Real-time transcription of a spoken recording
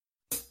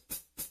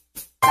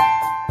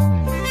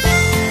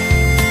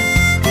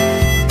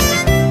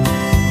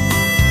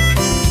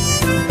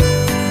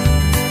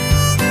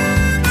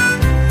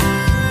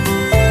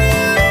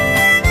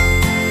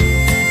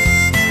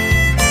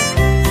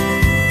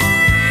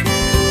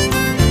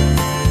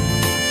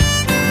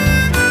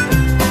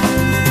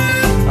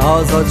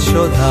آزاد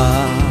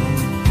شدم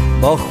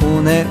با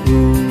خون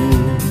او،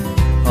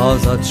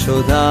 آزاد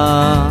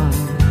شدم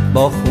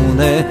با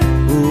خون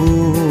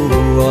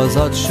او،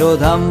 آزاد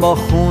شدم با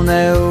خون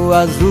او،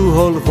 از روح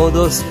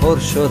القدس پر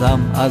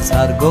شدم، از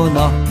هر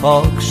گناه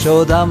پاک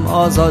شدم،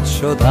 آزاد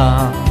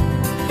شدم،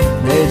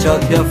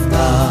 نجات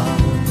یافتم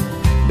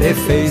به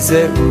فیض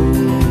او،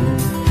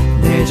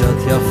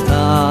 نجات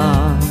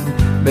یافتم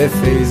به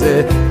فیض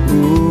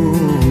او،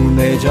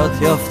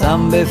 نجات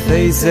یافتم به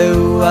فیض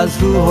او، از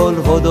روح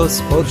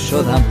القدس پر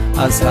شدم،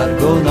 از هر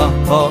گناه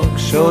پاک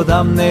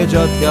شدم،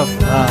 نجات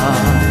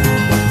یافتم،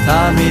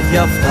 تعمید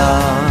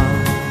یافتم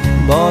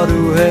با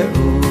روح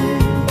او،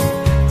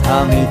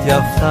 تعمید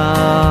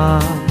یافتم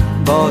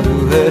با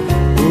روح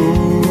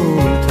او،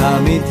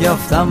 تعمید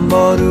یافتم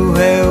با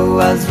روح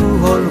او، از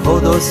روح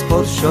القدس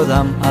پر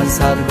شدم، از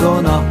هر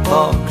گناه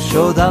پاک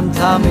شدم،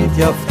 تعمید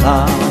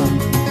یافتم،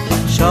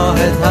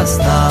 شاهد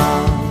هستم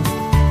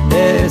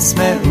به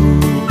اسم او،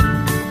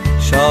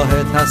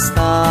 شاهد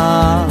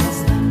هستم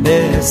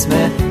به اسم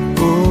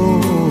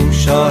او،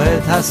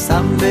 شاهد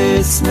هستم به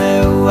اسم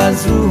او،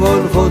 از روح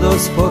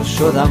القدس پر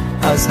شدم،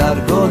 از هر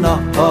گناه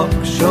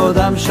پاک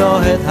شدم،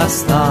 شاهد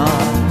هستم.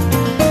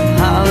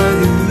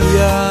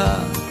 هللویا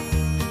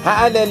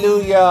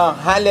هللویا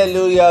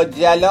هللویا،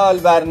 جلال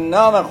بر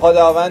نام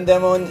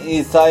خداوندمون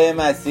عیسی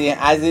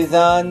مسیح.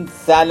 عزیزان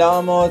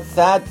سلام و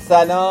صد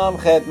سلام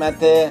خدمت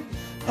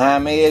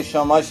همه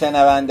شما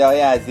شنونده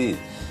های عزیز،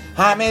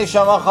 همه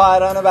شما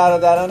خواهران و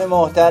برادران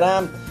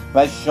محترم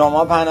و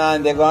شما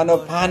پناهندگان و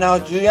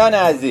پناهجویان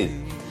عزیز،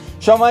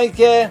 شمایی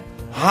که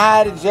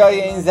هر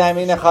جای این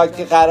زمین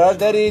خاکی قرار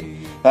دارید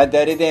و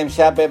دارید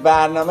امشب به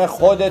برنامه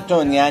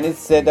خودتون یعنی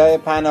صدای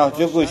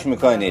پناهجو گوش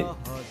میکنید.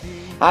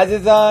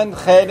 عزیزان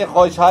خیلی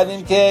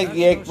خوشحالیم که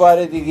یک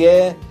بار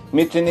دیگه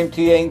میتونیم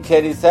توی این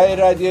کلیسای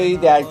رادیویی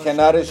در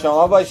کنار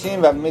شما باشیم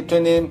و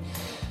میتونیم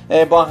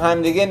با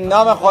همدیگه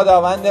نام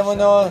خداوندمون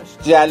رو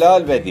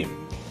جلال بدیم.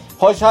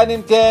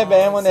 خوشحالیم که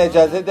بهمون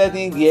اجازه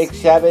دادین یک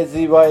شب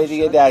زیبای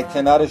دیگه در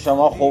کنار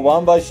شما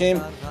خوبان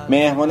باشیم،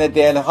 مهمون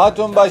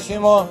دلهاتون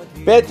باشیم و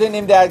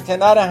بتونیم در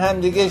کنار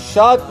همدیگه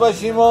شاد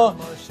باشیم و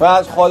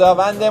از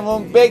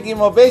خداوندمون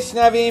بگیم و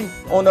بشنویم،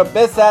 اونو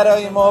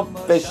بسراییم و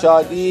به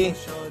شادی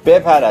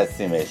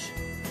بپرستیمش.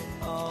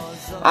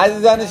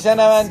 عزیزان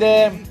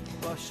شنونده،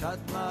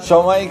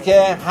 شمایی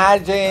که هر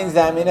جای این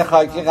زمین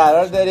خاکی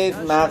قرار دارید،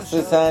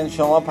 مخصوصا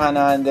شما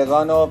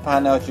پناهندگان و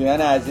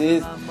پناهجویان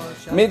عزیز،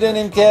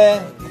 میدونیم که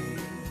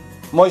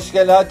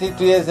مشکلاتی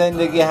توی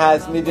زندگی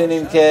هست،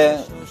 میدونیم که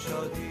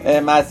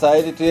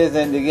مسائلی توی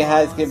زندگی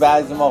هست که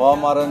بعضی موقع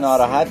ما رو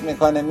ناراحت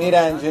میکنه،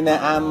 میرنجونه،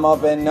 اما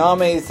به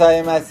نام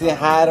عیسی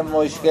مسیح هر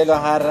مشکل و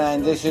هر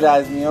رنجشی رو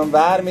از میون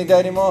بر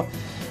میداریم و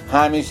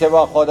همیشه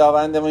با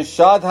خداوندمون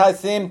شاد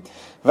هستیم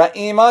و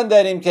ایمان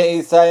داریم که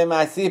عیسی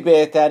مسیح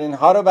بهترین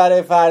ها رو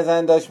برای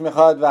فرزنداش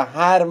میخواد و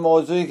هر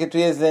موضوعی که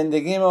توی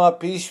زندگی ما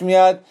پیش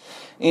میاد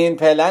این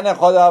پلن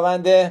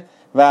خداونده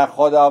و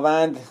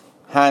خداوند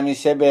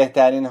همیشه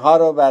بهترین ها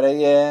رو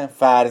برای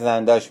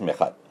فرزنداش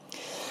میخواد.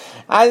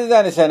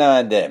 عزیزان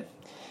شنونده،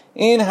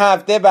 این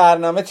هفته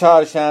برنامه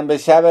چهارشنبه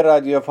شب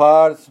رادیو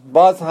پارس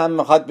باز هم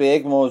میخواد به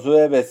یک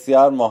موضوع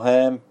بسیار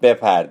مهم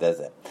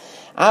بپردازه.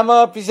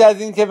 اما پیش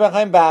از این که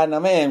بخوایم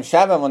برنامه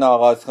امشبمون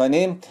آغاز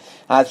کنیم،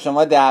 از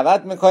شما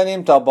دعوت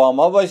میکنیم تا با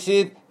ما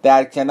باشید،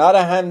 در کنار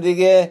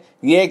همدیگه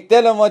یک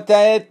دل و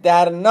متحد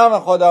در نام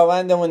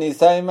خداوندمون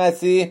عیسی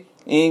مسیح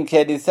این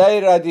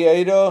کلیسای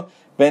رادیویی رو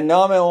به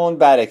نام اون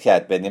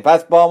برکت بدیم.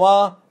 پس با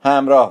ما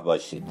همراه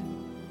باشید.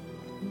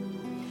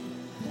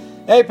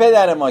 ای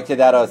پدر ما که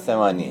در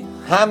آسمانی،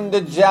 حمد و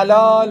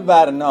جلال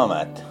بر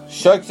نامت.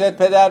 شکرت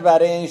پدر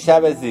برای این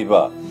شب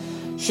زیبا،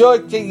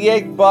 شکر که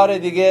یک بار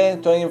دیگه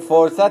تو این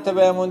فرصت رو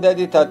بهمون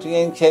دادی تا توی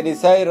این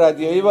کلیسای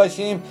رادیویی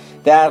باشیم،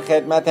 در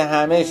خدمت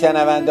همه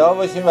شنونده ها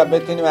باشیم و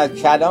بتونیم از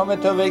کلام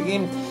تو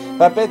بگیم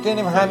و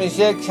بتونیم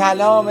همیشه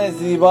کلام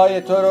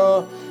زیبای تو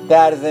رو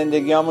در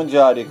زندگیامون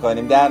جاری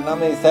کنیم. در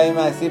نام عیسی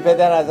مسیح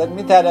پدر ازت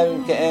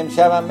میطلبیم که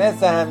امشب هم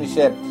مثل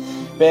همیشه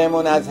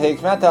بهمون از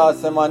حکمت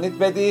آسمانیت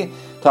بدی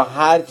تا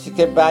هر چی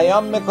که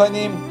بیان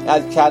میکنیم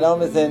از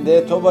کلام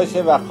زنده تو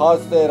باشه و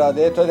خواست و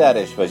اراده تو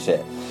درش باشه.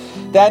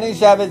 در این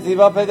شب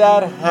زیبا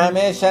پدر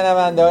همه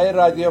شنونده های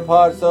رادیو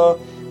پارس و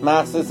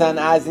مخصوصا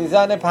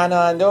عزیزان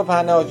پناهنده و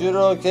پناهجو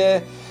رو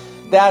که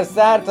در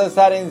سر تا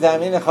سر این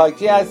زمین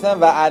خاکی هستن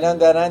و الان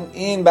دارن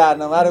این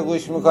برنامه رو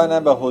گوش میکنن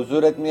به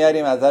حضورت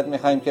میاریم. ازت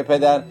میخوایم که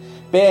پدر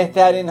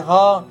بهترین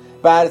ها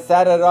بر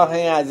سر راه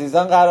این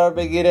عزیزان قرار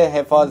بگیره،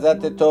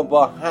 حفاظت تو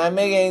با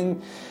همه این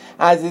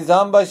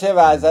عزیزان باشه و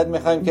ازت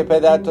میخوایم که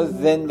پدر تو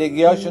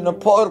زندگیاشون رو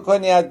پر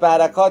کنی از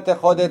برکات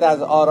خودت،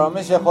 از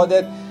آرامش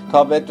خودت،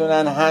 تا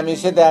بتونن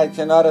همیشه در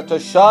کنار تو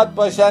شاد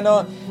باشن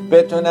و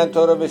بتونن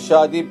تو رو به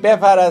شادی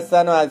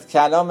بپرستن و از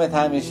کلامت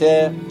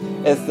همیشه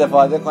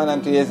استفاده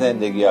کنن توی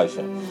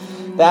زندگیاشون.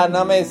 در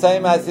نام عیسی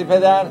مسیح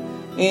پدر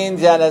این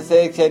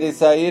جلسه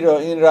کلیسایی رو،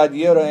 این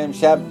رادیو رو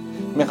امشب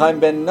میخوایم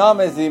به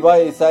نام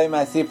زیبای عیسی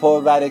مسیح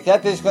پر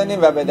برکتش کنیم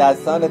و به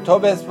دستان تو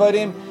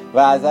بسپاریم و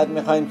ازت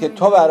میخوایم که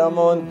تو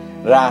برامون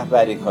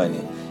رهبری کنی.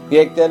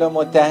 یک دل و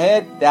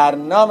متحد در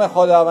نام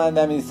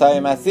خداوندم عیسی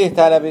مسیح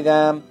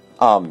طلبیدم.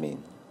 آمین.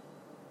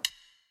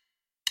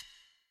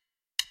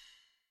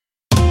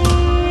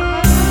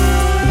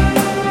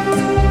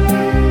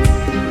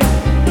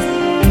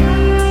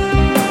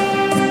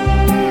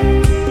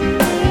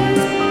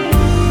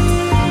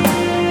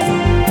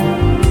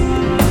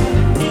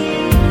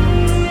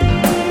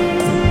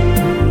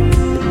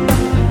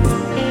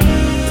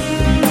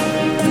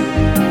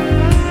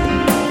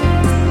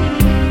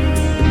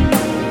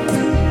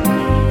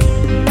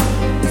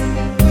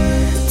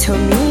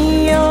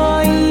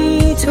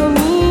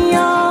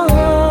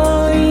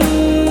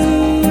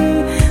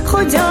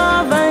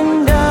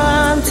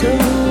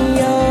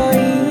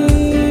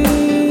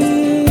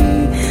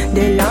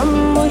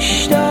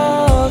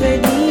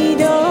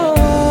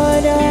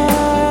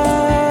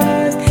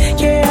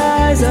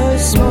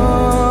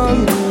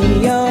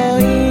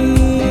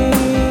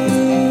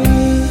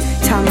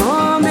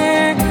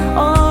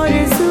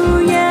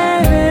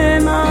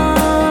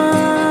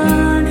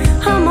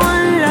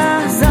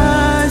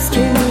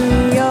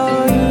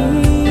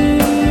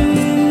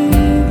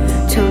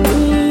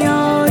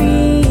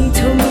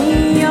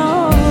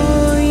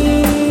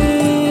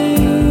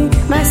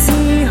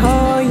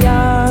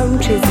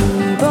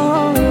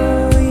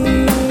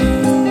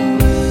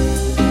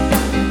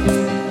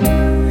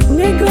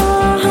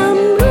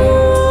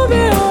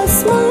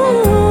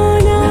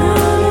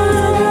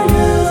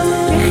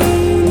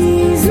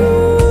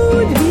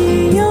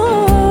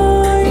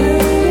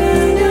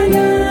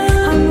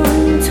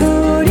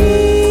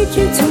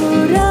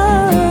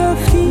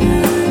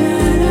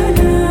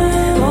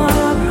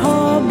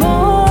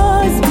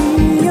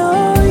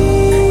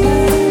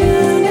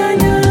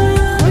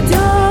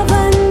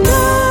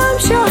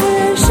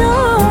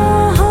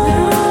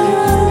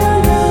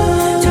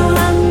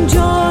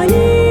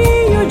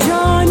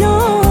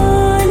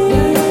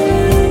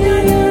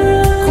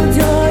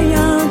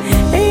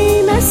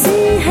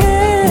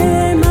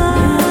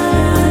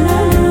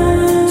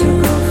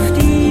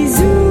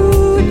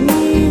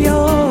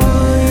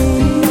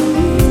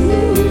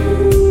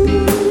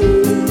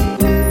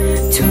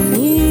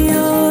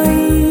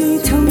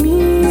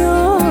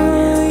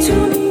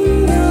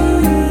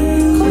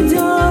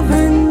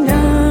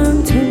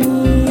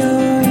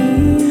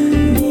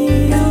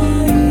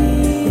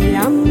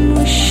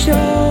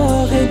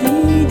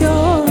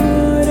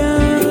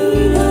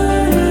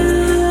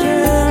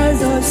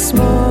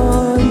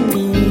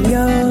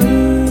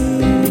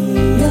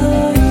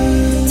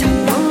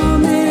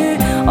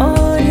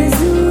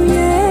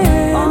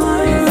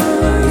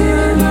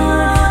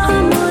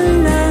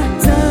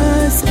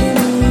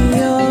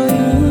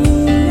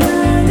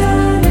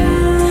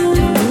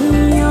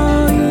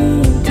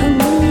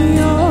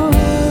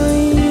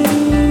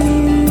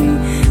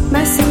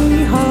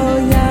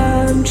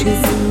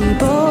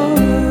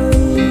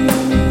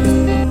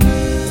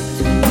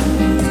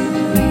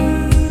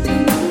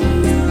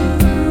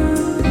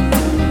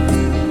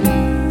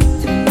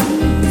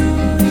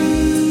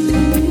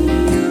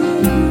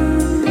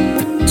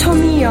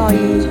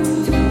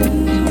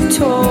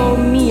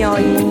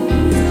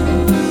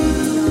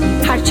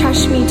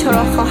 چشمی تو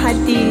را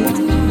خواهد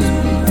دید،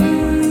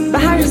 به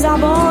هر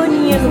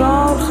زبانی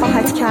اقرار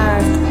خواهد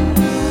کرد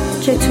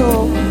که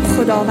تو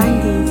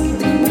خداوندی.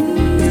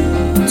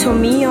 تو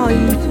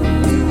میایی،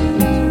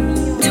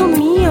 تو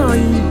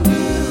میایی،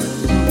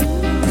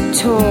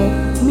 تو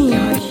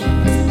میایی.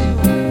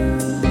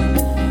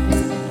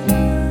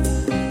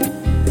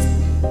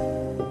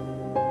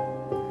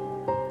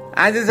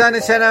 عزیزان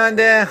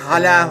شنونده،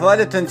 حال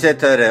احوالتون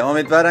چطوره؟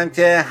 امیدوارم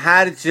که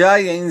هر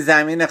جای این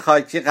زمین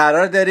خاکی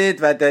قرار دارید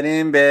و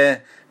داریم به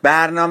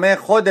برنامه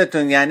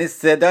خودتون یعنی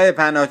صدای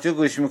پناهجو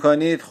گوش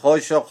میکنید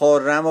خوش و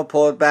خرم و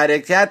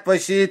پربرکت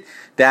باشید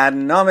در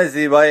نام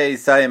زیبای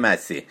عیسی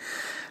مسیح.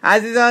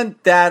 عزیزان،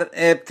 در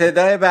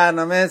ابتدای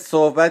برنامه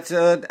صحبت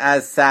شد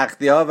از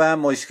سختی ها و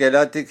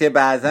مشکلاتی که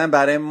بعضا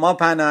برای ما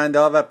پناهنده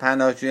ها و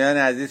پناهجویان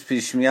عزیز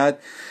پیش میاد.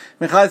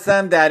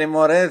 میخواستم در این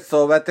مورد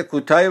صحبت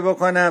کوتاهی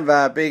بکنم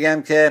و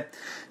بگم که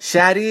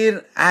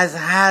شریر از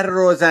هر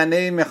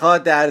روزنه‌ای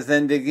میخواد در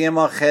زندگی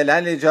ما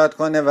خلل ایجاد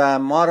کنه و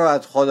ما رو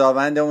از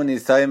خداوندمون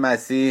عیسی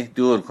مسیح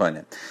دور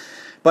کنه.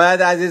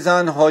 باید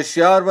عزیزان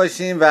هوشیار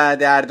باشیم و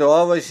در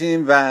دعا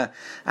باشیم و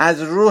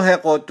از روح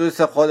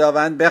قدوس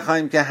خداوند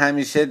بخوایم که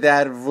همیشه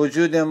در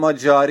وجود ما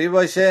جاری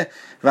باشه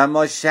و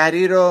ما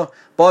شریر رو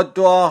با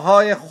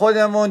دعاهای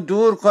خودمون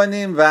دور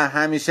کنیم و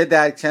همیشه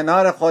در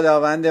کنار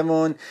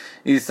خداوندمون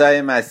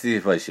عیسی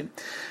مسیح باشیم.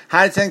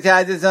 هرچند که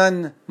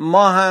عزیزان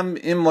ما هم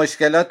این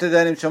مشکلات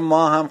داریم، چون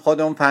ما هم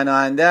خودمون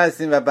پناهنده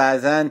هستیم و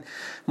بعضا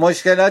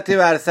مشکلاتی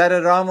بر سر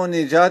راهمون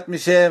ایجاد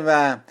میشه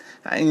و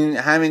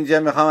همینجا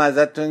میخوام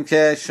ازتون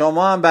که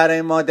شما هم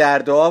برای ما در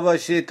دعا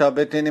باشید تا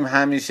بتونیم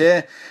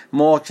همیشه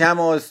محکم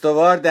و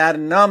استوار در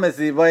نام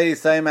زیبای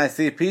عیسی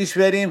مسیح پیش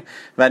بریم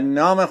و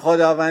نام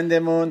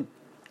خداوندمون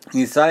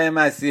عیسی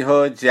مسیح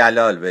رو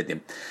جلال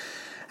بدیم.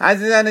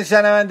 عزیزان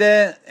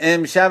شنونده،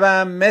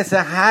 امشبم مثل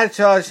هر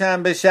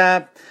چهارشنبه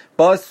شب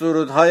با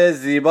سرودهای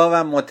زیبا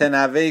و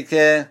متنوعی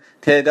که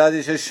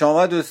تعدادیش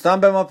شما دوستان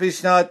به ما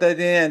پیشنهاد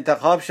دادین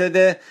انتخاب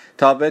شده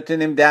تا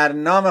بتونیم در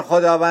نام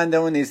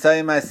خداوندمون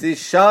عیسی مسیح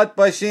شاد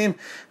باشیم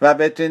و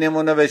بتونیم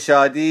اونو به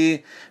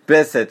شادی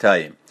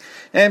بستاییم.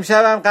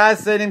 امشب هم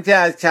قصد داریم که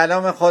از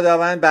کلام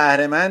خداوند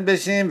بهره مند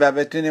بشیم و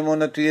بتونیم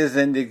اونو توی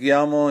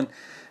زندگیامون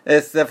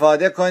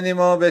استفاده کنیم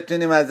و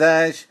بتونیم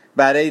ازش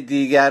برای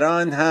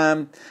دیگران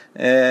هم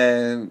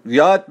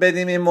یاد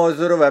بدیم این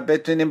موضوع رو و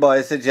بتونیم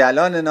باعث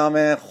جلال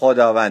نام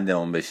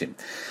خداوندمون بشیم.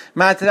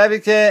 مطلبی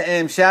که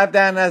امشب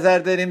در نظر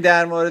داریم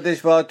در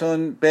موردش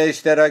باهاتون به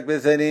اشتراک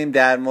بذاریم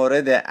در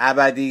مورد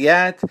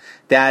ابدیت،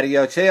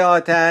 دریاچه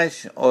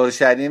آتش،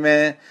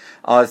 اورشلیم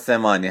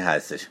آسمانی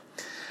هستش.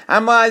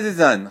 اما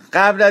عزیزان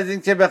قبل از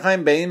اینکه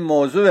بخوایم به این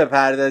موضوع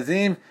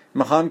بپردازیم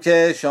میخوام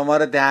که شما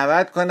رو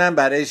دعوت کنم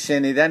برای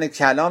شنیدن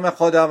کلام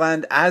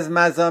خداوند از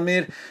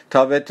مزامیر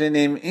تا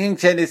بتونیم این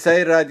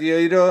کلیسای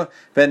رادیویی رو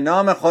به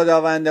نام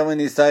خداوندمون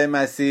عیسی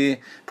مسیح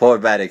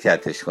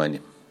پربرکتش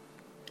کنیم.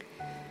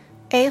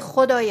 ای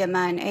خدای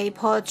من، ای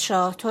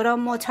پادشاه، تو را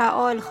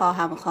متعال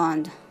خواهم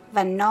خواند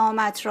و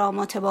نامت را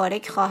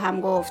متبارک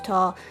خواهم گفت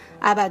تا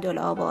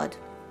ابدالآباد.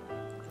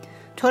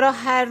 تو را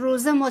هر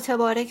روز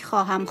متبارک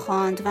خواهم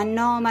خواند و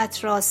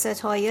نامت را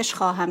ستایش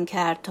خواهم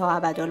کرد تا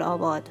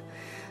ابدالآباد.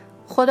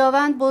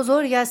 خداوند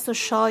بزرگ است و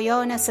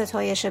شایان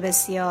ستایش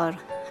بسیار،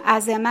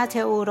 عظمت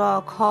او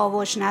را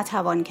کاوش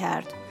نتوان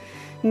کرد.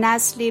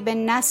 نسلی به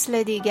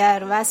نسل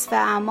دیگر وصف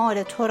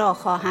اعمال تو را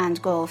خواهند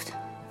گفت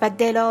و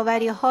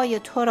دلاوری های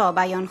تو را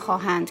بیان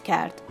خواهند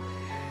کرد.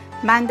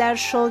 من در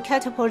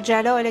شوکت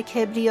پرجلال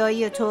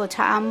کبریایی تو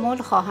تأمل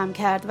خواهم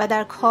کرد و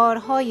در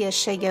کارهای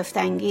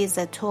شگفت‌انگیز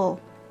تو.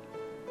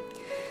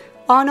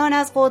 آنان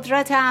از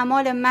قدرت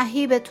اعمال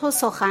مهیب تو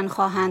سخن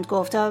خواهند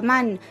گفت و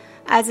من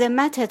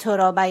عظمت تو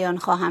را بیان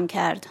خواهم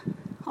کرد.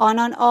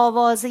 آنان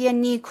آوازه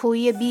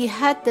نیکویی بی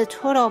حد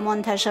تو را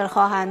منتشر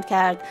خواهند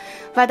کرد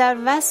و در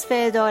وصف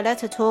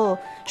عدالت تو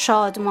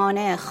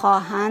شادمانه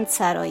خواهند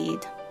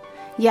سرایید.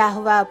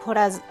 یهوه پر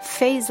از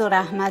فیض و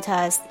رحمت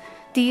است،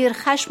 دیر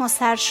خشم و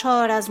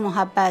سرشار از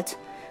محبت.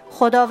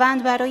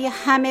 خداوند برای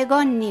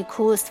همگان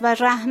نیکوست و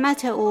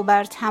رحمت او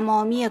بر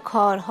تمامی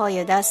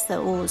کارهای دست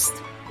اوست.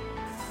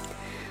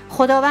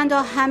 خداوند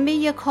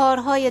همه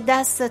کارهای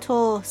دست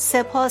تو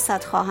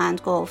سپاست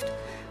خواهند گفت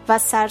و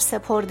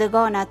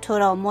سرسپردگانت تو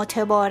را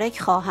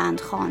متبارک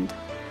خواهند خواند.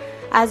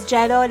 از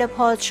جلال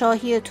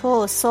پادشاهی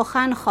تو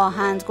سخن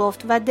خواهند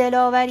گفت و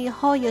دلاوری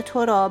های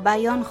تو را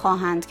بیان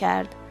خواهند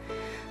کرد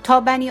تا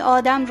بنی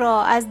آدم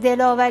را از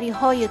دلاوری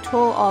های تو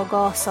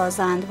آگاه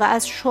سازند و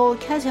از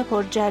شوکت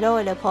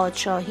پرجلال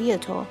پادشاهی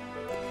تو.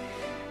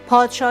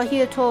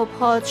 پادشاهی تو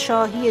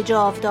پادشاهی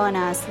جاودان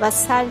است و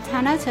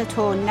سلطنت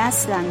تو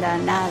نسل اندر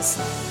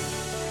نسل.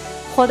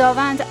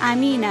 خداوند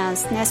امین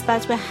است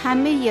نسبت به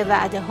همه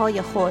وعده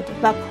های خود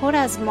و پر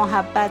از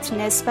محبت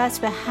نسبت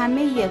به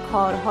همه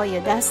کارهای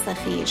دست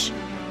خویش.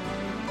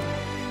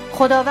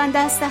 خداوند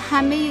دست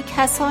همه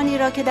کسانی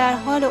را که در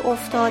حال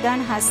افتادن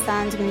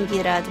هستند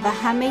میگیرد و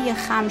همه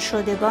خم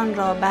شدگان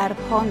را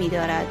برپا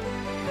می‌دارد.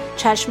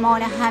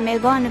 چشمان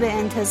همگان به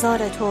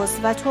انتظار توست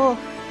و تو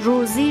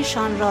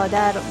روزیشان را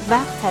در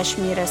وقتش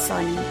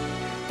میرسانی.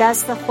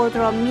 دست خود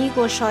را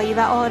میگشایی و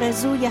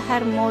آرزوی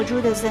هر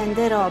موجود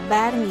زنده را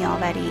بر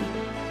میآوری.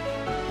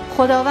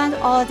 خداوند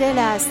عادل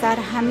است در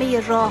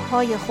همه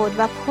راههای خود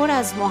و پر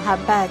از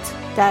محبت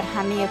در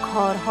همه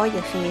کارهای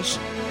خویش.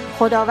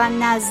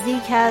 خداوند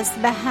نزدیک است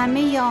به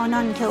همه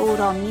آنان که او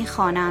را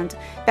میخوانند،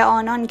 به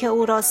آنان که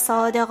او را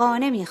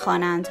صادقانه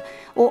میخوانند.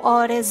 او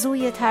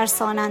آرزوی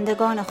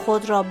ترسانندگان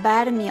خود را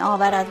بر می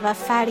آورد و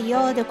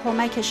فریاد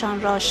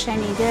کمکشان را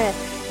شنیده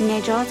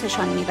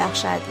نجاتشان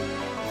میبخشد.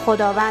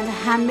 خداوند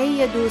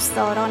همه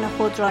دوستداران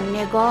خود را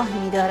نگاه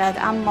می‌دارد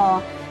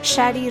اما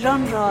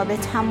شریران را به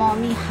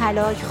تمامی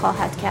هلاک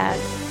خواهد کرد.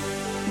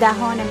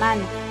 دهان من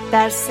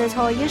در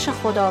ستایش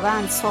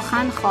خداوند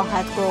سخن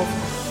خواهد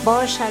گفت.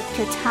 باشد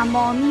که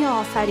تمامی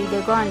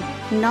آفریدگان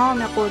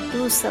نام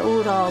قدوس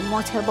او را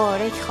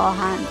متبارک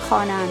خواهند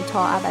خوانند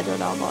تا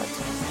ابدالآباد.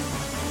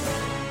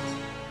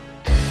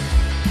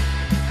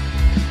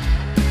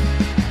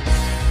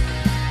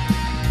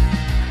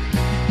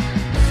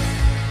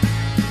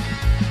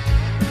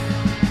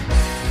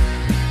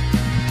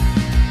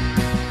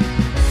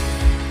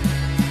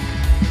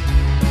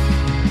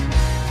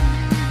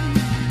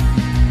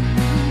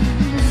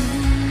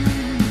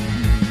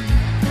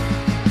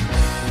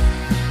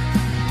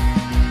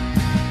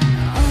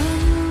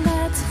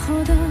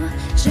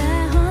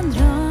 جهان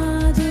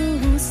را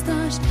دوست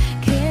داشت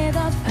که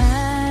داد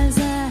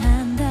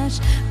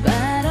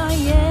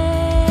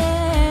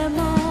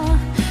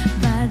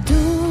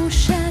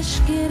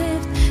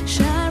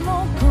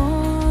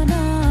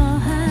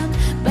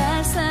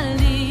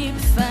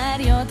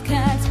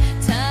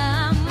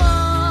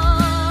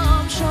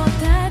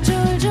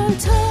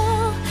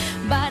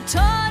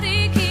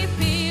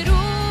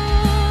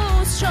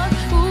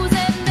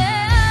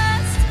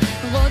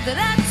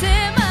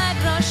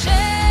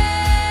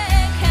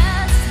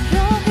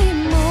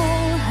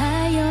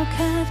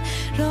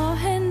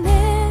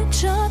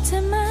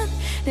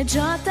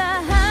نجات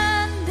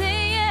دهنده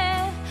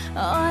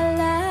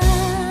عالم.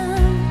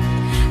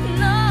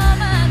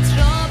 نامت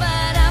را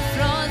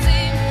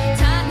برافرازیم،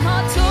 تنها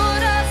تو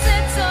را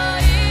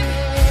ستاییم.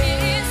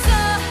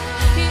 عیسی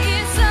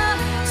عیسی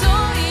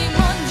تویی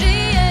منجی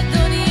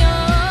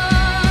دنیا.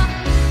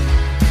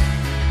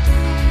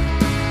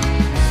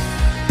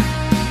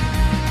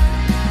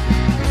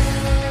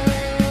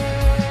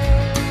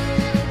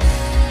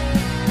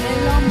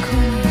 اعلام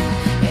کنیم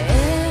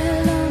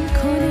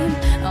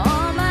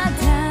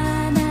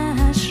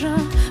آمدنش را،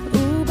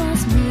 او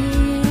باز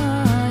می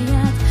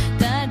آید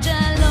در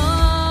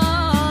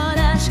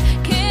جلالش.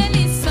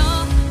 کلیسا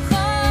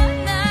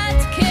خواند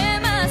که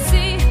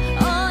مسیح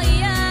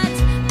آید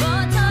با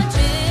تاج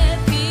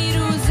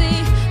پیروزی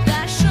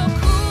در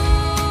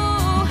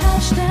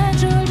شکوهش. در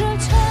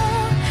جلجتا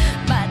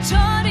بر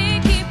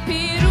تاریکی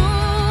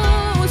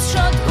پیروز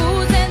شد، او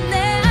زنده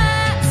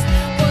است.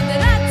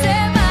 قدرت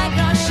مرگ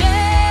را شکست،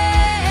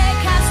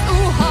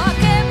 او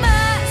حاکم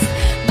است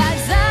بر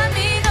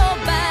زمین و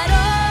بر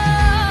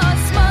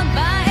آسمان. و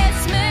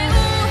اسم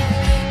او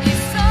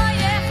عیسی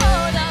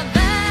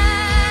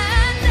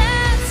خداوند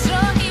است.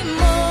 راهی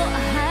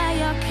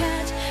مهیا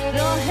کرد،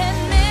 راه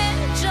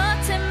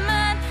نجات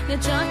من،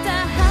 نجات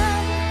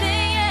دهنده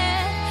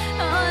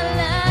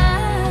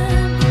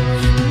عالم.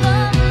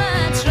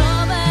 نامت را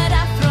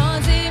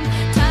برافرازیم،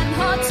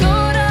 تنها تو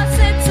را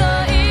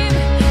ستاییم.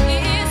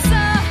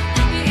 عیسی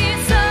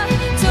عیسی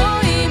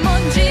تویی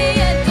منجی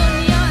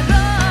دنیا.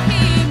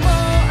 راهی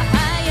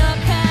مهیا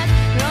کرد،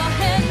 راه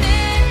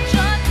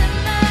نجات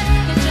من،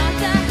 نجات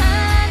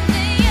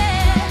دهنده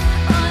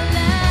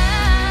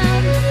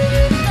عالم.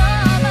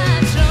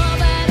 نامت را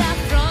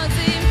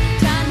برافرازیم،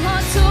 تنها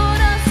تو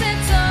را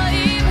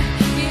ستاییم.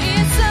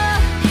 عیسی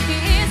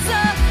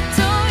عیسی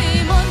تویی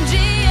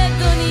منجی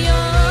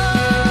دنیا.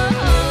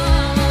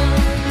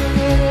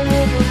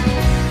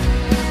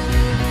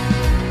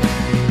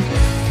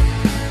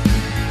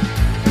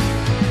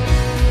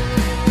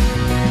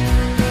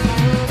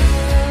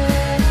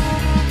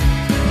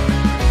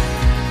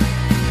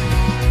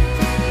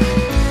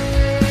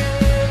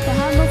 با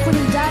هم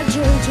بخونیم در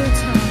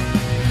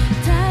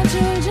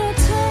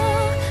جلجتا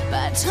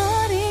بر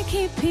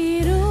تاریکی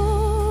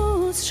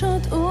پیروز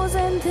شد، او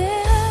زنده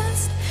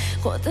است.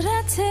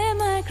 قدرت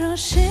مرگ را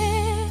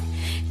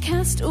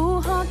شکست،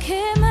 او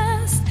حاکم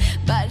است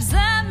بر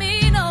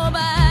زمین و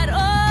بر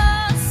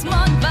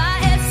آسمان. و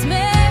اسم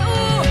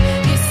او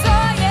عیسی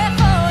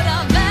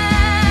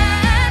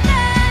خداوند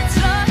است.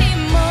 راهی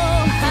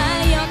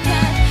مهیا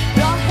کرد،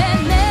 راه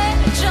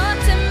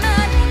نجات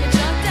من،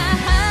 نجات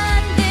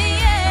دهنده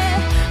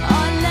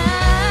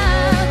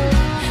عالم.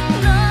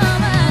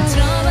 نامت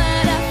را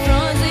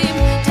برافرازیم،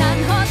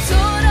 تنها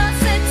تو را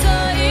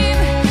ستاییم.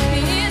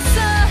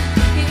 عیسی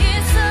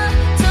عیسی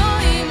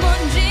تویی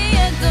منجی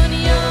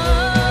دنیا.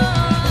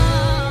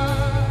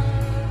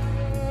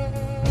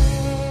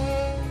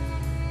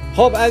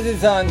 خب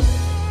عزیزان،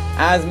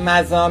 از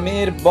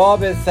مزامیر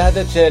باب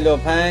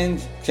 145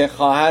 که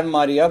خواهر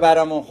ماریا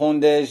برامون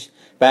خوندش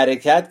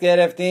برکت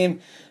گرفتیم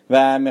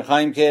و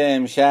میخوایم که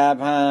امشب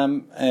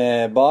هم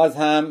باز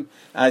هم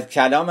از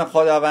کلام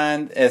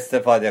خداوند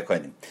استفاده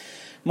کنیم.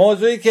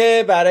 موضوعی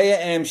که برای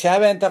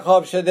امشب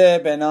انتخاب شده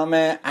به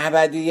نام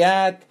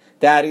ابدیت،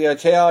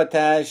 دریاچه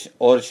آتش،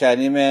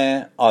 اورشلیم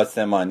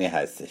آسمانی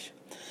هستش.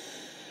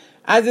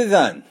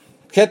 عزیزان،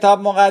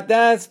 کتاب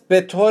مقدس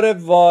به طور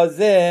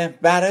واضح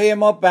برای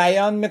ما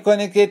بیان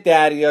میکنه که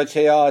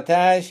دریاچه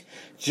آتش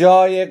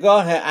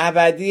جایگاه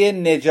ابدی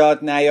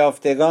نجات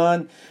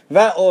نیافتگان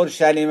و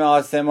اورشلیم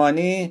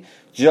آسمانی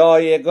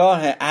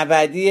جایگاه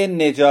ابدی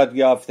نجات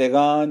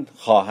یافتگان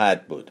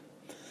خواهد بود.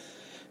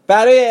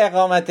 برای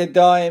اقامت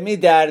دائمی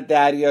در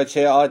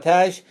دریاچه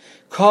آتش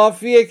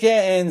کافیه که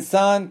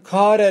انسان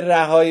کار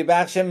رهایی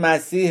بخش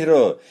مسیح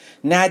رو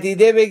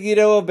ندیده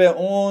بگیره و به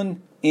اون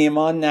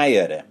ایمان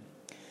نیاره.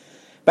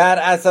 بر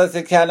اساس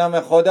کلام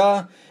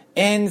خدا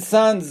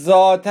انسان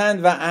ذاتاً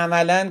و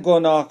عملاً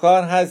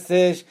گناهکار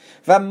هستش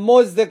و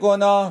مزد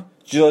گناه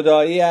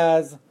جدایی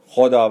از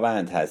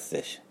خداوند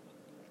هستش.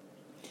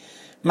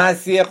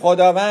 مسیح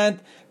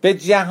خداوند به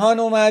جهان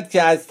اومد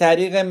که از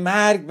طریق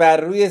مرگ بر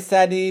روی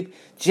صلیب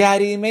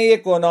جریمه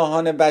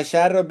گناهان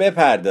بشر رو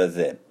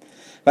بپردازه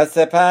و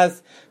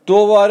سپس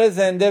دوباره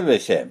زنده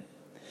بشه.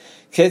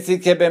 کسی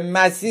که به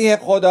مسیح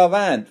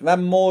خداوند و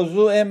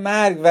موضوع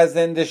مرگ و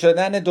زنده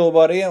شدن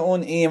دوباره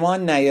اون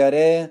ایمان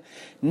نیاره،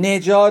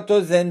 نجات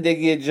و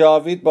زندگی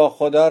جاوید با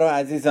خدا رو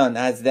عزیزان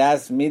از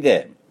دست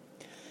میده.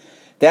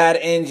 در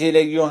انجیل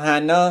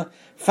یوحنا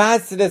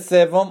فصل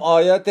 3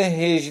 آیات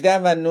 18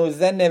 و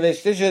 19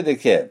 نوشته شده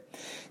که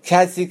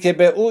کسی که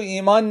به او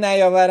ایمان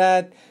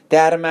نیاورد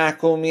در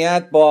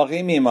محکومیت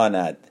باقی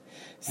میماند،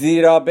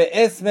 زیرا به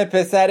اسم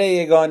پسر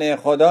یگانه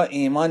خدا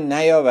ایمان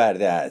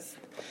نیاورده است.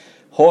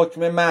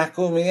 حکم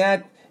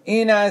محکومیت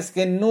این است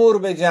که نور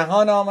به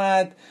جهان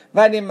آمد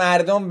ولی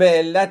مردم به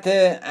علت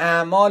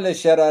اعمال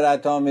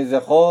شرارت‌آمیز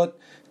خود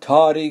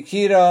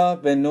تاریکی را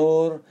به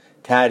نور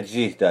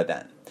ترجیح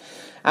دادند.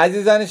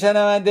 عزیزان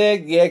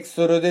شنونده، یک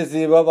سرود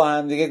زیبا با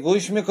هم دیگه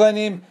گوش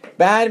میکنیم،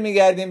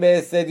 برمیگردیم به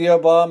استودیو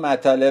با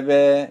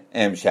مطالب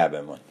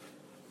امشبمون.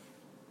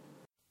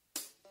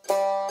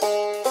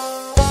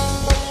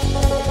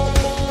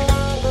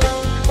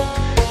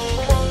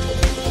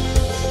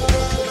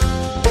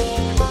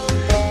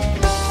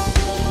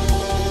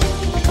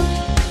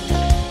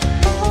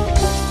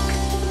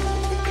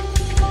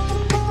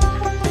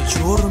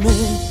 جرم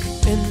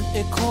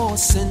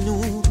انعکاس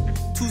نور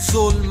تو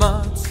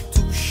ظلمت،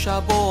 تو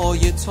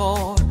شبای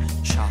تار،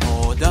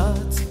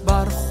 شهادت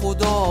بر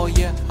خدای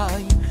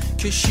حی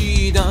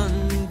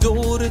کشیدن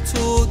دور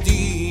تو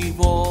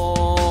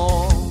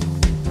دیوار.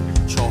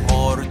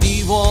 4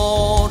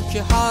 دیوار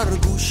که هر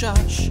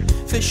گوشش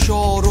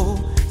فشار و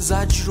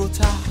زجر و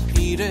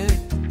تحقیره،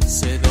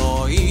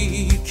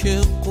 صدایی که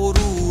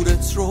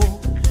غرورت رو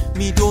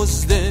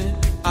میدزده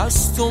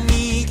از تو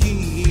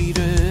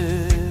میگیره.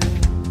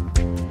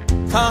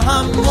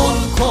 تحمل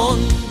کن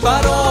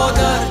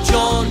برادر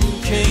جان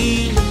که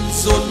این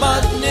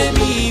ظلمت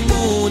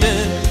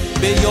نمیمونه،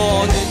 به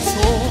یاد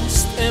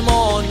توست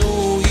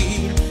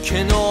امانوئیل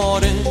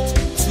کنارت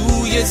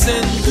توی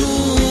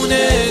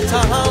زندونه.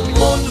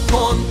 تحمل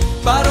کن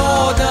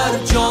برادر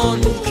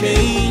جان که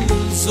این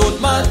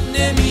ظلمت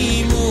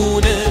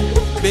نمیمونه،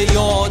 به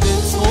یاد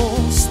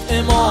توست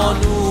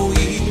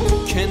امانوئیل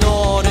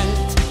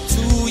کنارت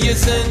توی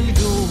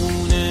زندونه.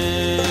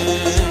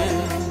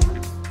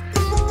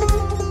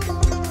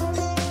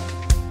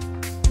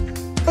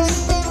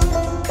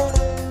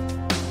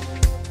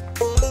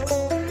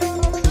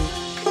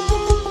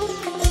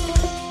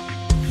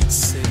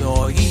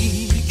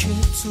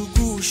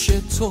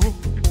 تو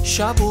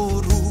شب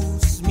و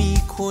روز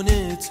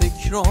میکنه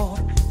تکرار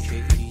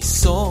که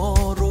عیسی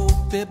رو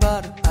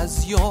ببر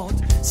از یاد،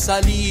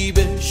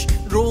 صلیبش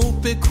رو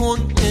بکن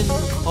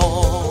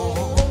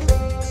انکار.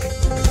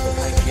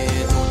 اگه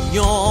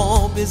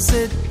دنیا به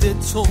ضد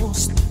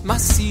توست،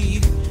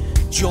 مسیح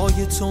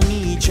جای تو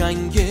می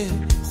جنگه.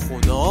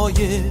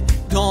 خدای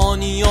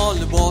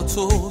دانیال با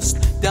توست،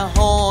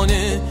 دهان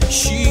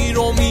شیر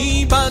رو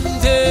می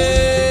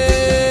بنده.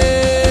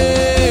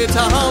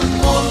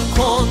 تحمل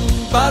کن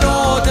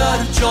برادر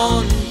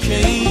جان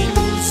که این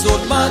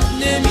ظلمت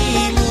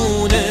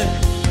نمیمونه،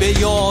 به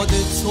یاد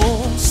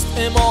توست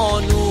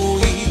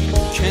امانوئیل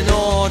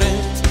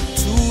کنارت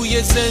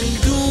توی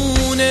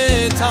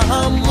زندونه.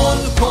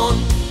 تحمل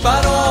کن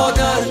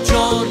برادر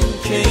جان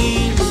که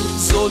این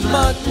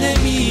ظلمت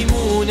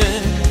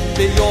نمیمونه،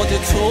 به یاد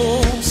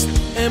توست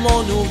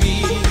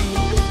امانوئیل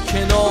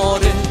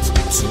کنارت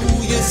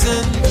توی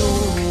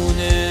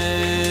زندونه.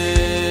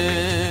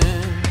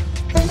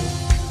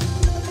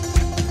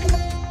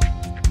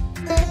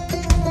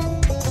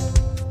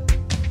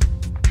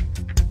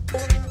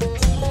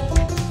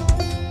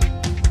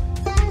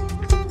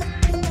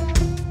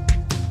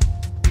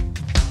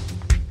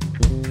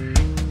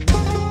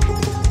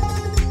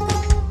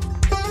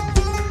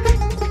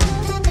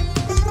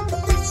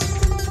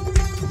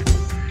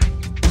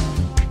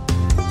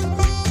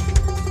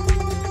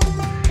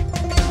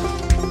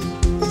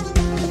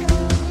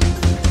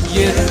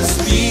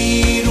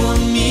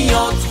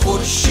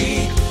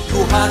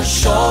 هر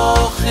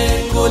شاخ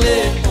گل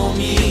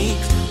امید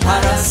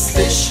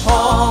پرستش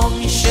ها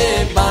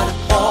میشه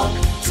برپا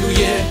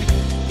توی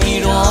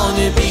ایران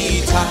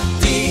بی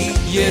تهدید.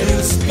 یه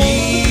روز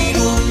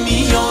بیرون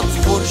میاد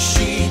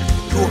خورشید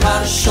رو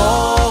هر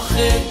شاخ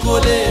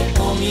گل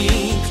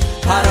امید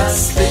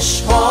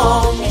پرستش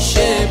ها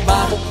میشه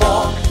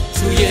برپا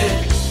توی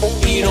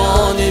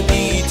ایران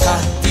بی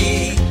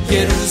تهدید.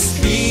 یه روز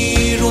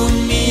بیرون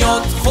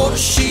میاد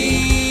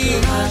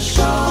خورشید هر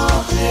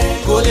شاخ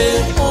گل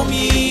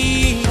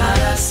امید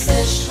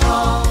پرستش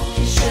ها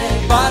میشه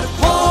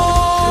برپا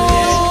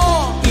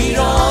توی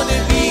ایران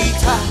بی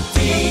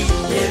تهدید.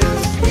 یه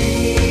روز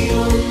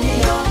بیرون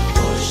میاد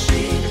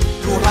خورشید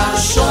رو هر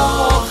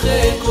شاخ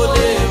گل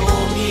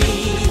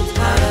امید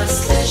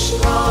پرستش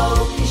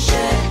ها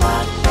میشه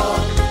برپا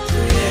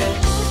توی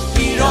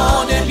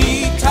ایران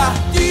بی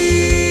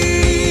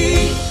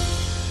تهدید.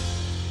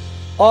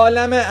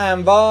 عالم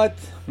اموات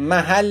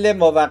محل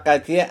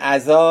موقتی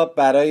عذاب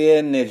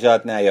برای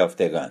نجات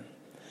نیافتگان.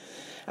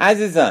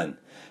 عزیزان،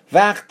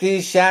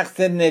 وقتی شخص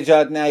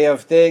نجات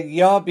نیافته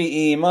یا بی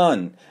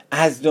ایمان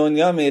از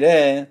دنیا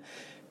میره،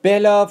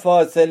 بلا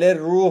فاصله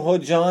روح و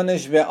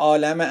جانش به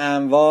عالم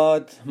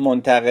اموات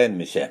منتقل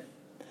میشه.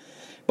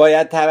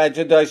 باید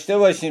توجه داشته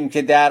باشیم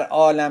که در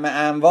عالم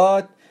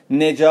اموات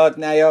نجات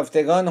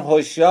نیافتگان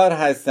هوشیار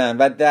هستند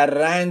و در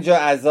رنج و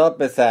عذاب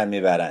به سر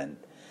میبرند.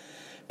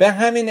 به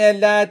همین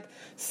علت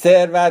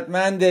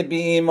ثروتمند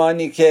بی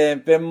ایمانی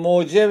که به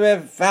موجب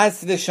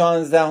فصل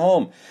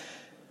 16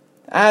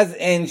 از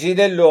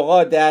انجیل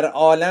لوقا در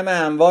عالم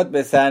اموات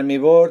به سر می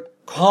برد،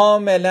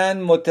 کاملا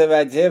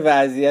متوجه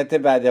وضعیت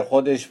بد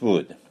خودش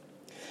بود.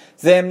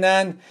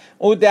 ضمناً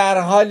او در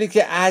حالی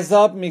که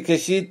عذاب می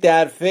کشید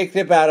در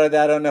فکر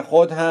برادران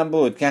خود هم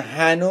بود که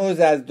هنوز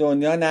از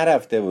دنیا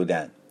نرفته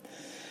بودند.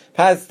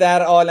 پس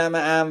در عالم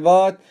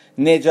اموات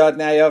نجات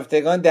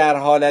نیافتگان در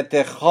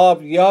حالت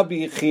خواب یا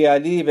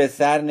بیخیالی به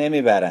سر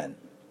نمیبرند.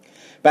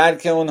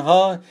 بلکه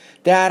اونها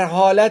در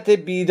حالت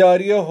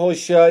بیداری و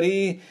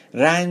هوشیاری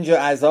رنج و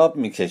عذاب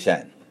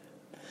میکشند.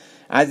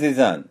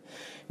 عزیزان،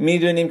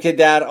 میدونیم که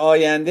در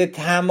آینده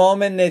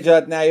تمام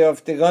نجات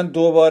نیافتگان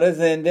دوباره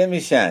زنده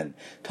میشن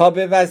تا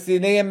به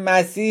وسیله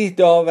مسیح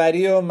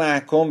داوری و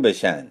محکوم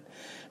بشن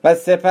و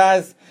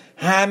سپس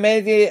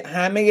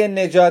همه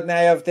نجات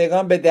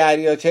نیافتگان به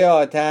دریاچه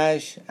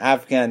آتش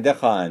افکنده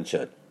خواهند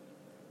شد.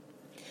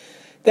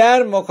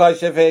 در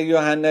مکاشفه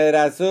یوحنا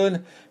رسول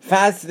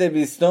فصل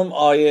بیستم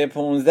آیه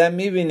 15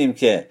 میبینیم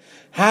که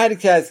هر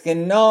کس که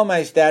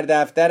نامش در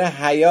دفتر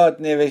حیات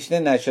نوشته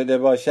نشده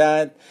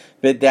باشد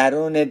به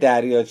درون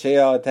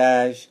دریاچه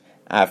آتش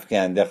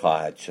افکنده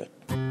خواهد شد.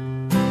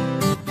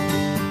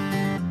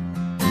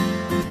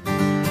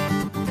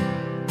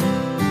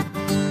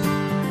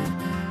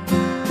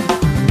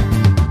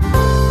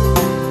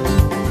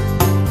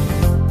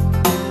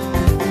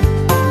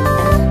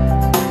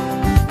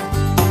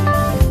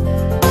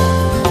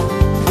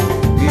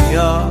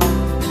 بیا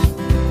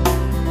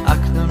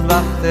اکنون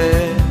وقت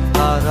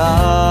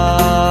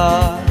پرستش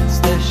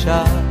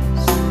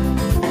است،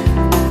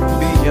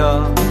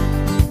 بیا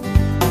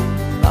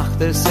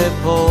وقت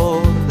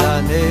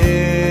سپردن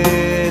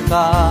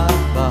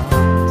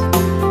قلبت،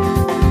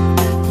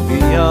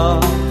 بیا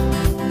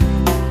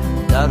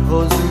در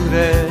حضور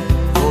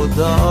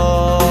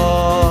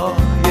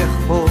خدای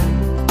خود،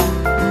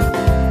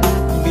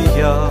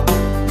 بیا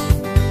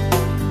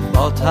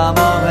با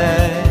تمام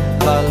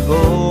قلب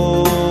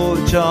و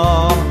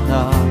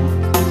جانت،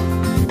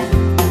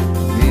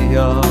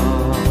 بیا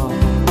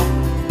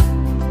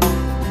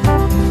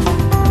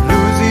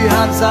روزی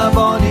هر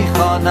زبانی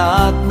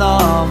خواند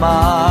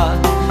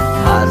نامت،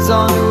 هر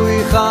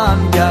زانویی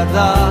خم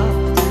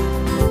گردد،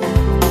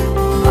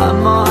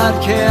 اما هر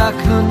که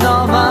اکنون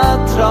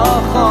نامت را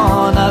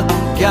خواند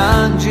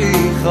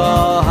گنجی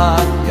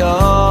خواهد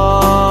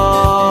یافت.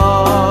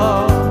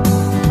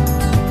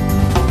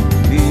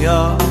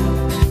 بیا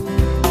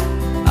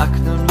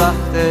اکنون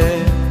وقت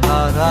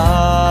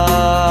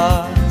پرستش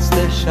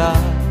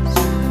است،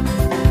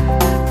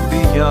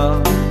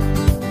 بیا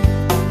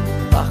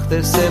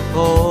وقت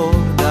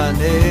سپردن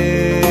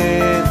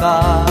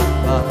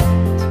قلبت،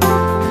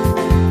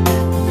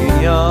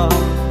 بیا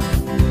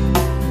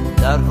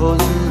در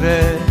حضور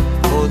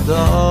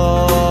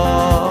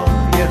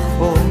خدای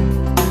خود،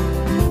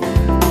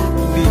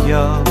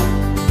 بیا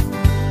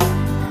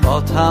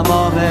با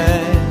تمام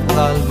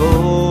قلب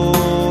و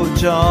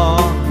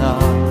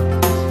جانت،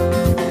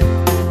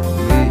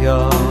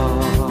 بیا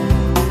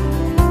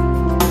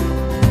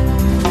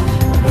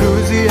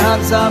روزی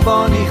هر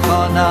زبانی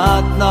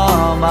خواند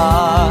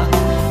نامت،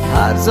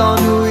 هر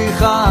زانویی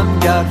خم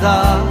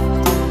گردد،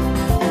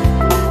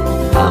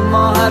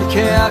 اما هر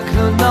که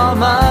اکنون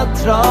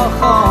نامت را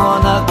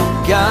خواند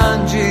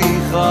گنجی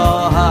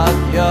خواهد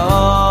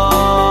یافت.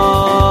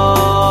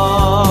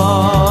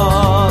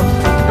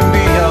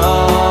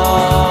 بیا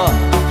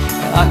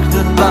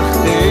اکنون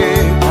وقت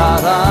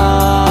پرستش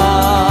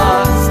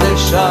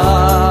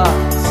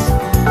است،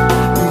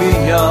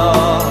 بیا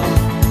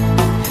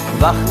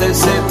وقت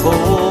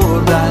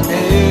سپردن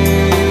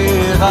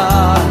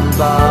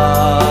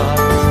قلبت،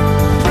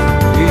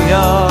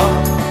 بیا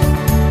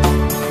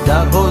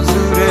در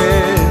حضور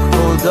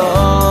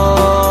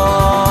خدای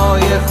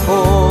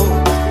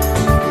خود،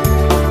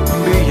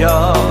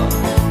 بیا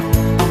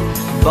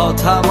با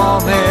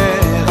تمام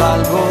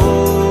قلب و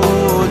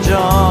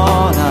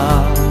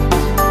جانت،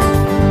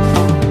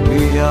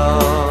 بیا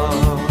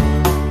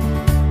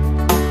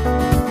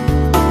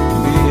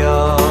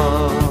بیا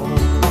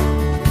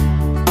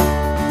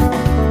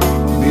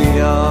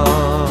بیا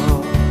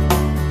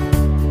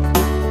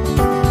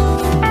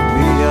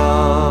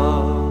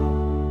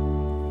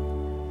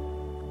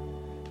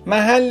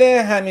محل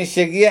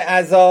همیشگی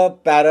عذاب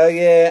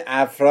برای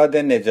افراد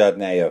نجات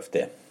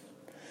نیافته.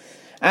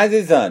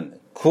 عزیزان،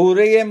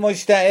 کوره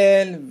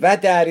مشتعل و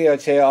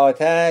دریاچه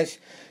آتش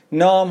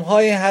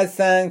نام‌هایی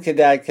هستند که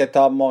در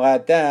کتاب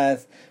مقدس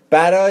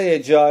برای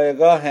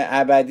جایگاه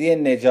ابدی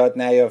نجات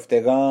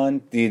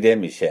نیافتگان دیده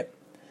میشه.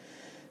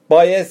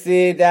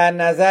 بایستی در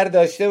نظر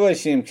داشته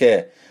باشیم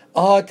که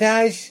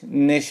آتش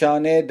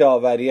نشانه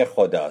داوری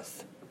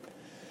خداست.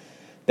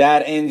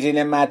 در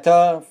انجیل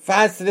متی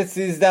فصل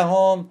 13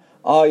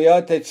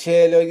 آیات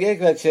 41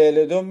 و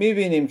 42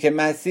 میبینیم که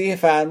مسیح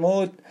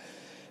فرمود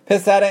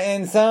پسر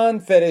انسان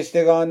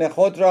فرشتگان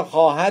خود را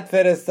خواهد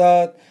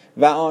فرستاد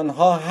و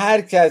آنها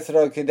هر کس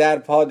را که در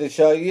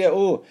پادشاهی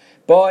او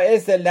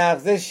باعث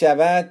لغزش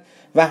شود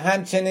و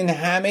همچنین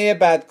همه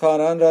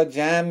بدکاران را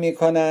جمع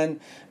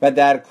میکنند و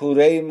در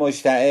کوره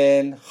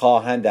مشتعل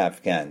خواهند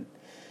افکند،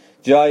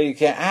 جایی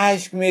که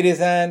اشک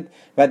میریزند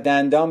و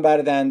دندان بر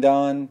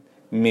دندان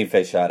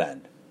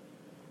میفشارند.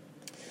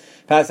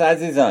 پس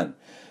عزیزان،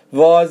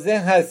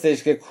 واضح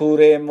هستش که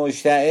کوره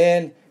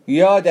مشتعل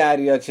یا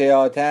دریاچه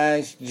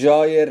آتش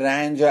جای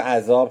رنج و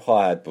عذاب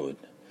خواهد بود،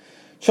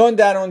 چون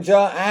در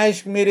اونجا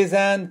اشک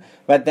میریزند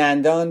و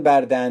دندان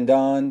بر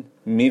دندان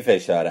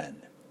میفشارند.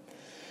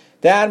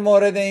 در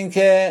مورد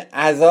اینکه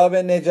عذاب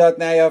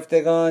نجات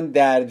نیافتگان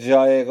در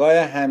جایگاه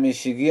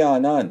همیشگی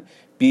آنان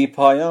بی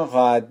پایان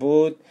خواهد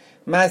بود،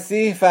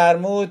 مسیح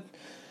فرمود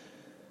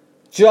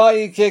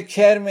جایی که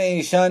کرم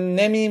ایشان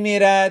نمی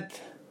میرد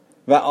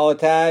و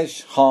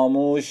آتش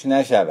خاموش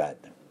نشود.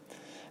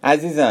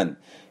 عزیزان،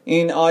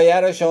 این آیه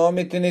را شما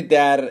میتونید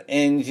در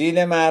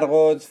انجیل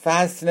مرقس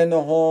فصل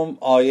 9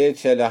 آیه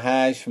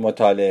 48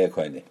 مطالعه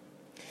کنید.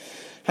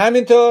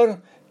 همینطور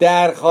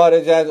در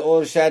خارج از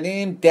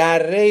اورشلیم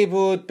دره‌ای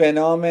بود به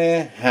نام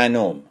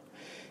هنوم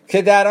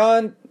که در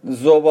آن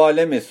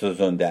زباله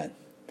می‌سوزوندند.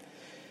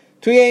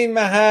 توی این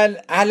محل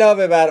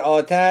علاوه بر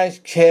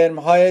آتش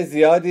کرم‌های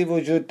زیادی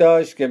وجود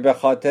داشت که به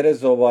خاطر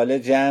زباله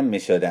جمع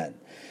می‌شدند.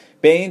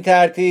 به این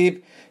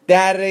ترتیب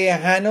دره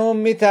هنوم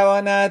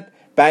می‌تواند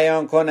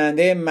بیان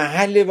کننده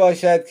محلی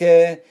باشد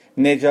که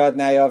نجات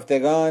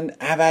نیافتگان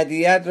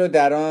ابدیت رو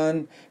در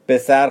آن به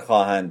سر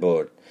خواهند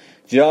برد،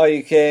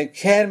 جایی که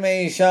کرم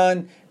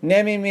ایشان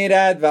نمی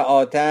میرد و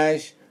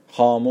آتش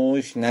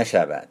خاموش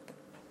نشود.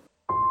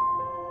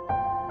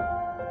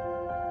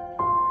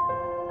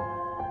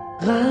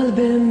 قلب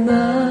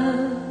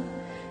من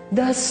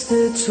دست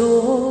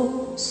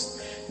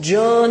توست،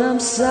 جانم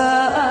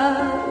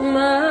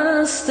سرمست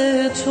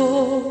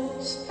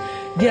توست،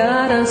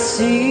 گر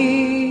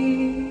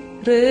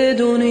اسیر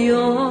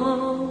دنیا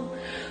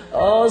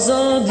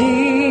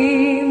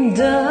آزادیم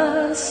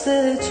دست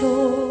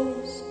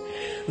توست.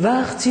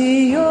 وقتی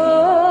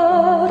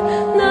یار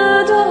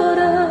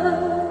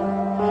ندارم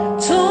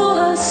تو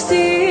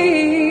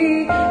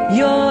هستی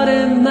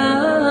یار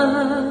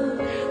من،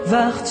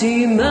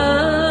 وقتی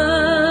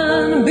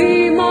من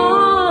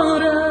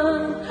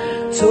بیمارم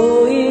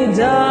تویی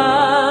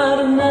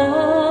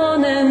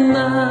درمان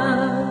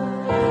من.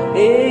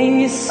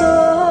 عیسی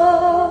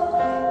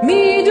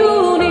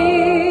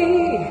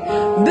میدونی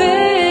به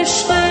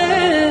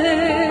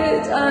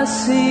عشقت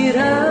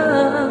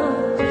اسیرم،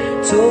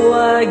 تو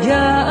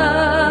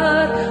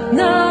اگر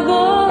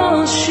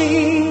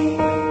نباشی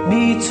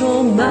بی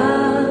تو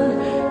من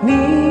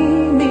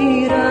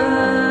میمیرم.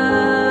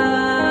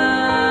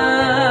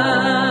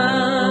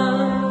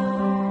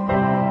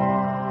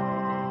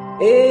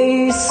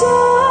 عیسی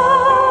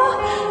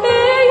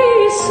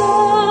عیسی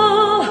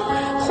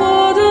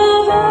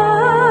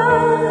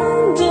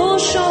خداوند و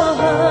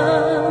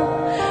شاهم،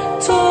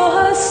 تو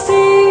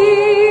هستی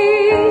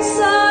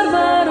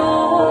سرور و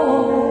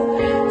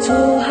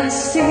تو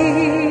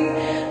هستی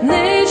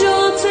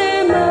نجات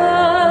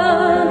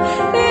من.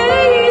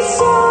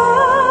 عیسی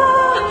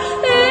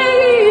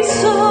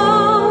عیسی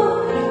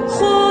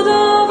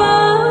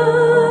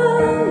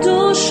خداوند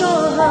و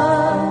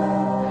شاهم،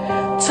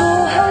 تو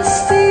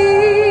هستی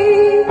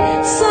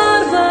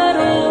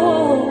سرور و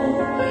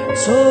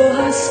تو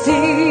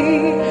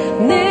هستی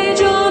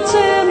نجات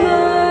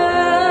من.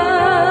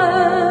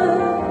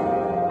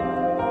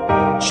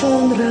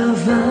 چون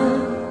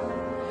روم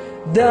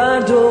در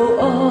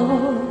دعا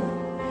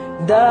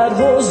در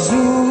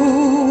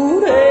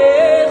حضور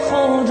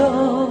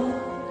خدا،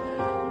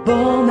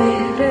 با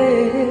مهر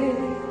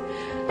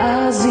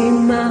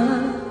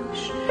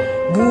عظیمش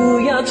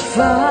گوید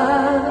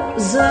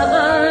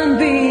فرزند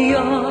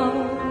بیا.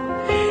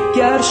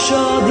 گر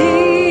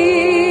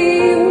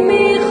شادی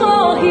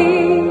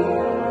میخواهی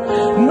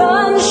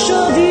من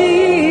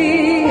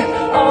شادی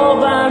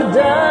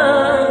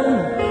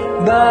آوردم،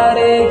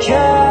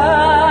 برکت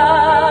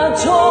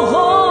و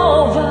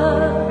قوت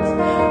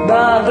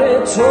بر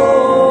تو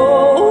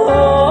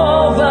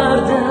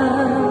آوردم.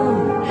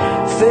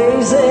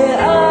 فیض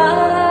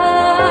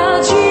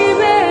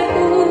عجیب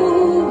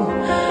او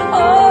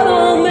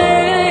آرام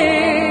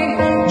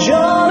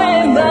جان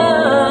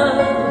من.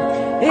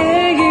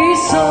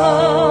 عیسی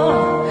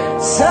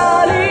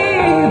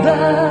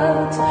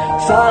صلیبت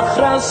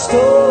فخر است و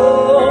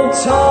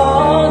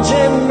تاج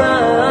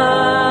من.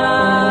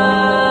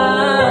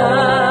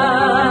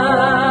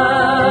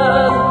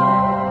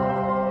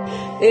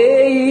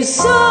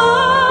 عیسی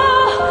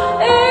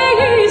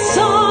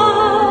عیسی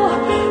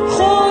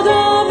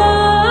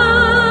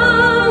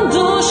خداوند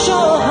و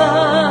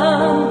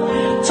شاهم،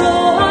 تو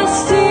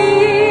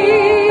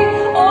هستی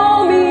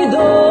امید و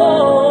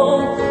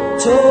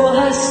تو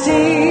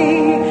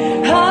هستی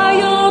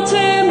حیات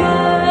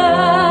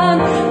من.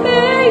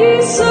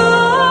 عیسی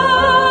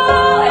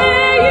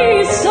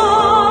عیسی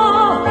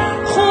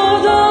خداوند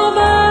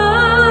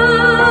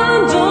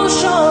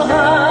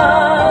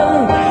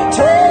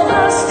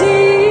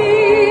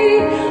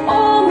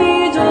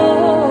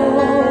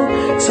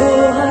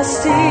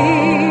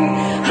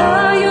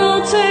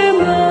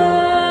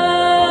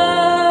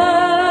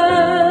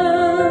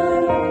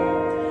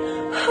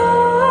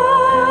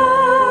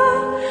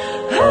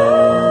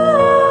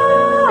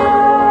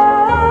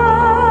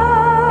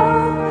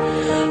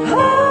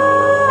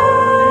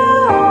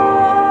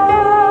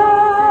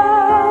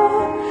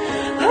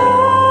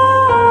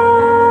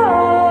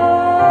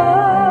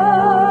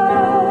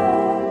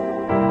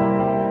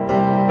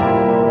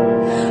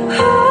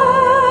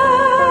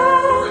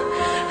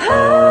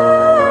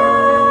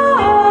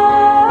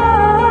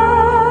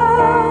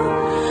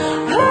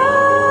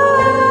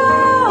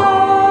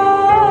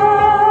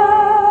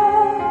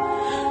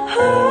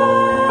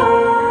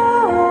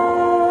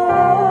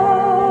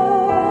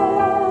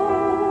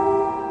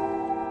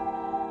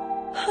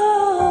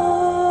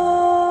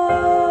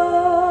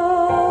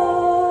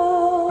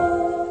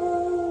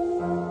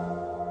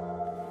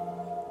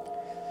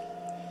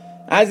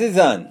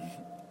عزیزان،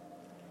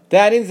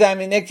 در این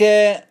زمینه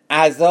که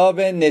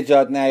عذاب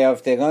نجات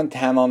نیافتگان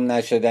تمام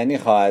نشدنی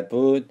خواهد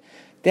بود،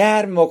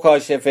 در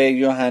مکاشفه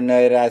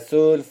یوحنای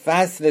رسول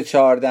فصل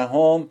 14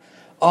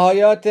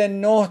 آیات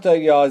 9 تا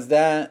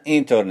 11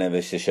 اینطور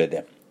نوشته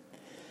شده: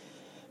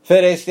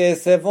 فرشته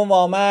سوم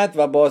آمد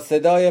و با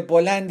صدای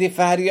بلندی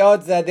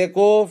فریاد زده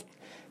گفت: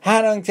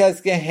 هر آن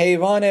کس که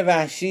حیوان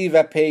وحشی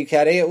و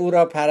پیکره او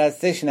را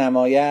پرستش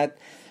نماید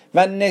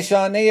و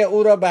نشانه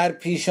او را بر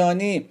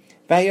پیشانی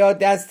و یا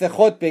دست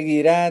خود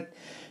بگیرد،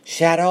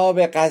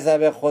 شراب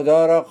غضب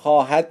خدا را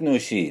خواهد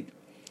نوشید،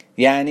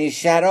 یعنی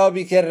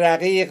شرابی که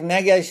رقیق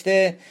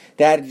نگشته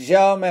در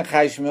جام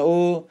خشم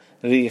او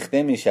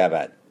ریخته می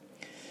شود.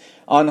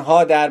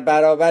 آنها در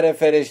برابر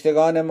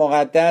فرشتگان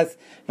مقدس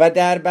و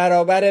در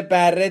برابر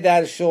بره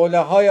در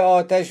شعله‌های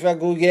آتش و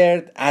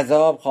گوگرد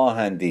عذاب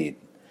خواهند دید.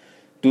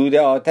 دود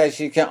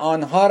آتشی که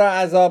آنها را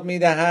عذاب می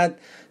دهد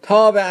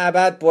تا به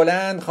ابد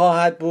بلند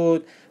خواهد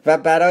بود و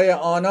برای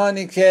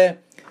آنانی که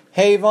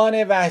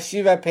حیوان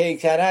وحشی و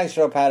پیکرش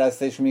را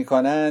پرستش می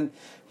کنند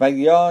و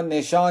یا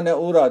نشان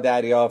او را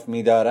دریافت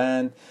می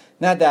دارند،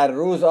 نه در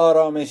روز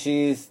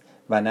آرامشی است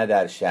و نه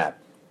در شب.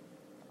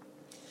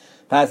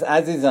 پس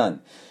عزیزان،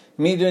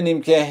 می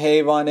دونیم که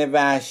حیوان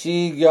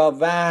وحشی یا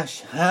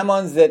وحش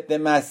همان ضد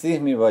مسیح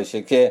می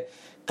باشه که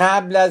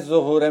قبل از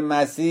ظهور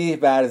مسیح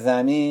بر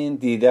زمین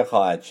دیده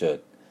خواهد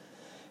شد.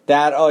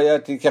 در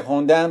آیاتی که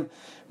خوندم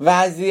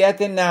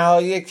وضعیت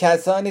نهایی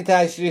کسانی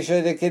تشریح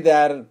شده که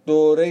در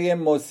دوره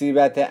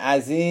مصیبت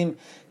عظیم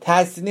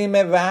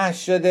تسلیم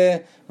وحش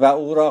شده و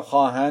او را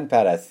خواهند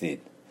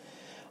پرستید.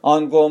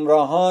 آن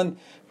گمراهان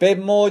به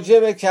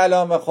موجب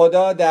کلام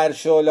خدا در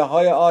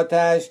شعله‌های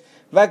آتش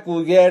و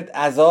گوگرد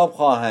عذاب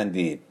خواهند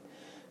دید.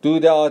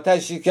 دود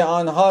آتشی که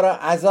آنها را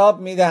عذاب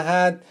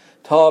می‌دهد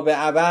تا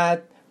به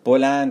ابد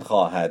بلند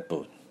خواهد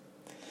بود.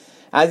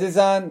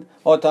 عزیزان،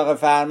 اتاق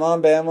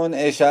فرمان بهمون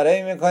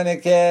اشاره میکنه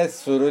که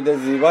سرود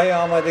زیبای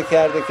آماده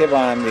کرده که با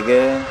هم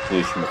دیگه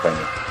گوش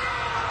میکنیم.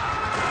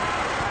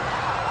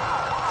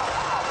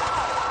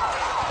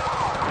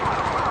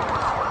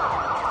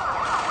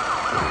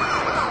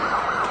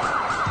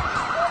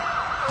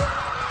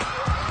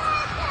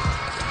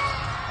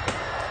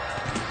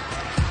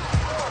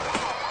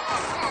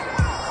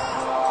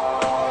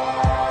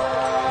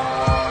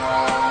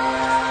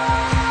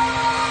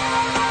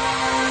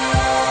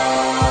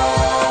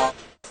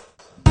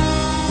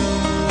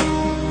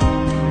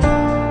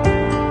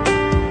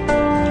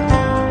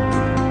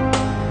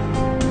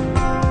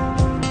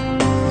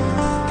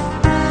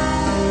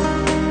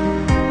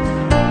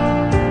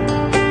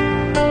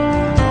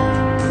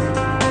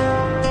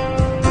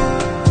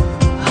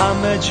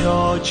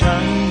 جا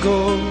جنگ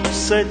و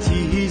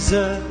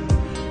ستیزه،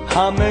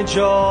 همه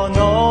جا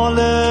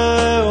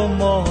ناله و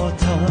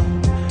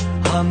ماتم،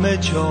 همه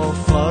جا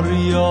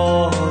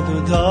فریاد و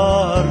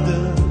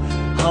درده،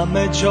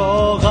 همه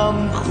جا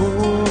غم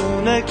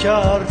خونه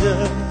کرده.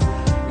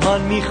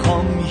 من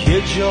میخوام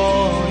یه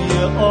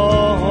جای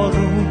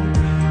آروم،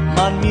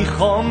 من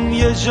میخوام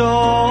یه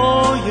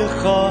جای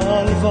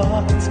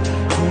خلوت،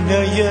 خونه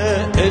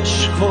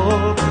عشق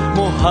و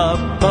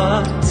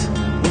محبت،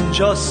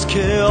 اونجاست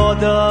که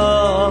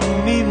آدم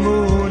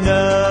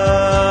میمونه،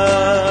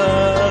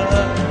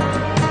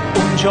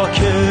 اونجا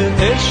که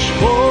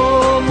عشق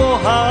و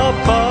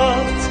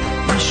محبت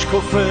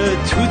میشکفه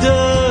تو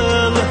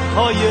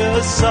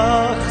دلهای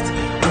سخت،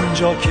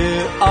 اونجا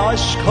که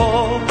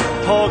عشقها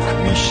پاک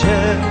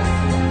میشه،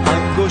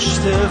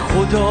 انگشت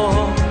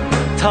خدا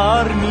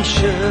تر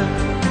میشه،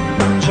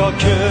 اونجا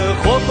که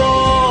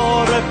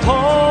غبار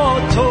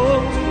پاتو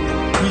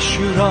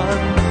میشورن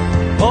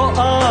با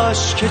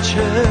عشق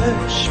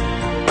چشم،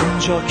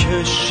 اونجا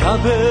که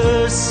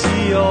شب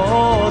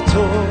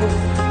سیاتو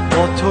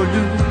با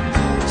طلوع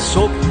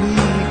صبح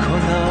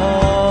میکنن،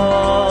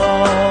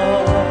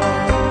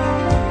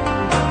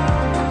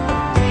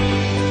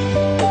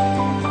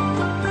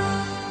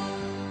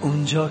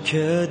 اونجا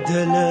که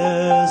دل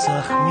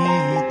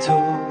زخمی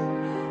تو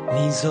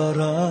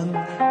میذارن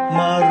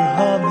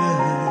مرهم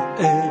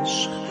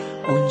عشق،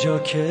 اونجا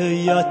که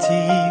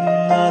یتیم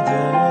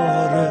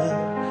نداره،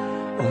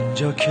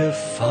 اونجا که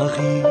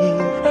فقیر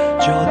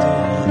جا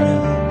داره،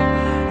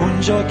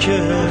 اونجا که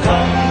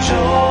غم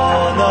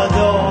جا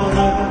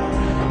نداره،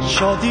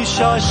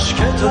 شادیش عشق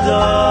تو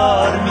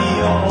در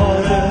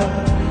میاره،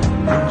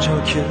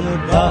 اونجا که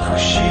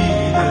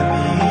بخشیده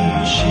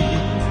میشی،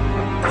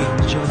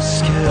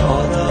 اینجاست که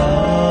آدم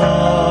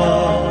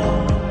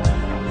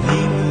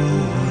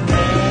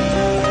میمونه.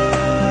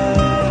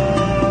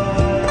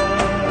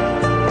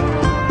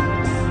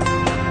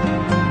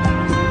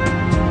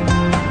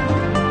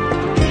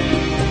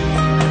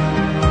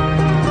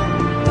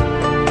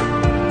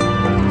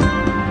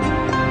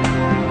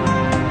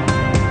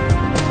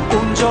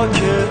 اونجا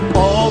که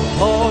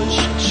آبهاش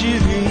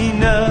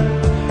شیرینه،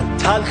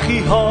 تلخی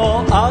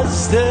ها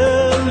از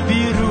دل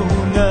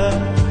بیرونه،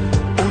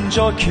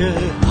 اونجا که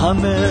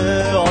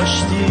همه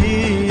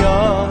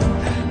آشتیان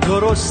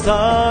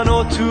درستن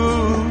و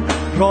تو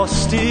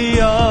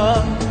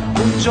راستیان،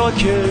 اونجا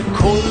که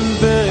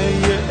کلبه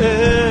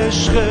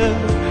عشق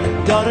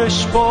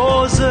درش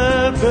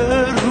بازه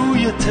به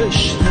روی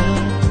تشنه،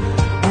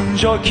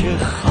 اونجا که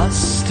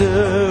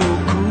خسته و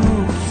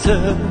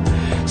کوفته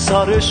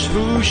سرش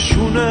رو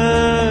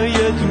شونه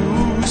یه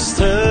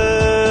دوسته،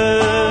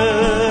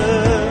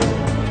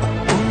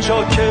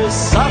 اونجا که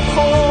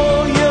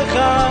صفای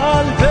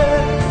قلبه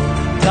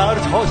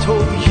دردها تو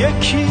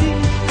یکی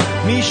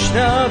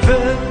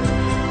میشنوه،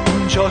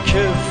 اونجا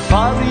که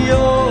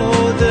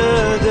فریاد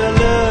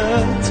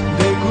دلت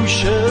به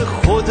گوش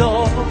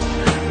خدا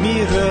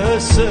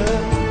میرسه،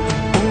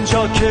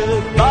 اونجا که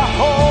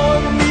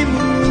بهار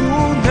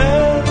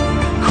میمونه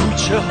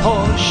کوچه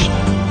هاش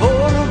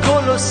پر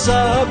گل و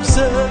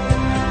سبزه،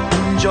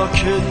 اونجا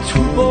که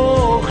تو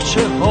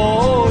باغچه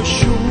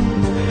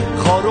هاشون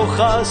خار و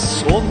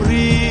خس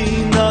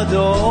عمری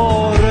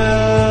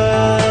نداره،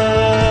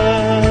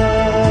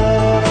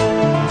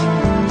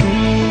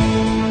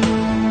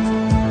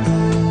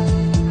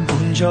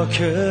 اونجا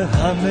که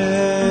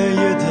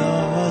همه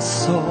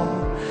دستا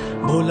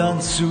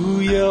بلند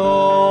سوی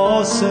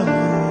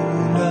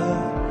آسمونه،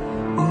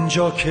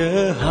 اونجا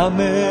که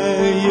همه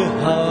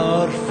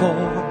حرفا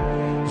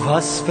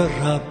وصف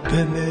رب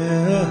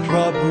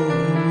مهربونه،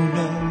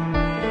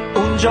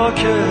 اونجا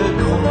که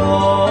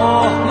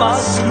گناه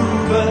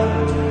مصلوبه،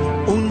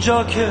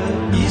 اونجا که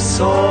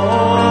عیسی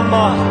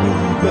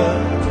محبوبه،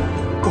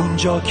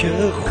 اونجا که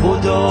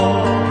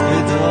خدا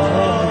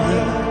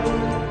داره،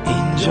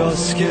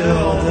 اینجاست که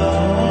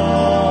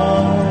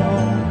آدم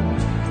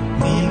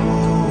میمونه.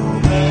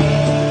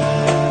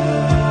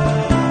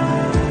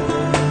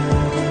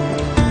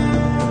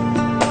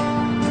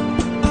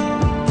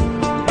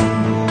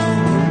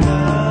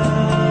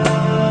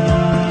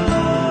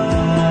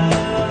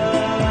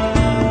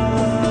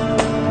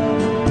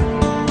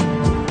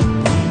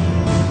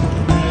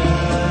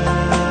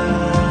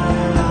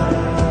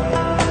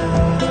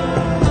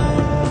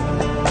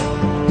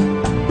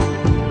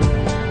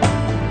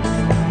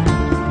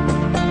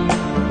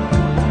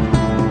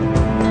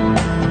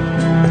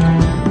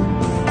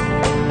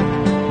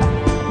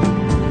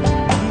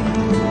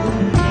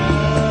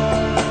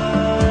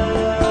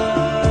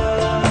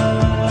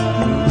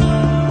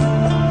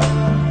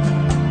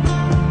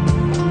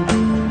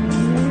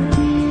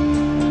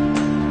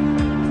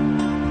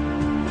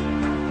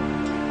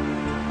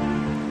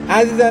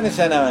 عزیزان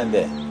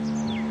شنونده،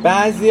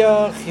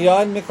 بعضیا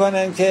خیال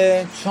میکنن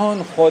که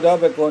چون خدا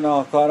به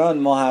گناهکاران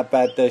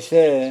محبت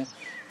داشته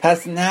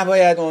پس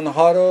نباید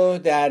اونها رو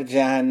در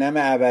جهنم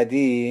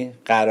ابدی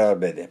قرار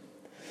بده.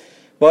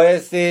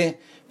 بایستی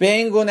به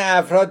این گونه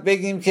افراد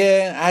بگیم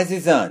که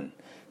عزیزان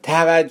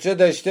توجه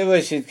داشته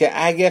باشید که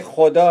اگه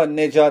خدا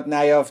نجات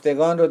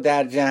نیافتگان رو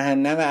در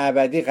جهنم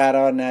ابدی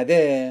قرار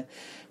نده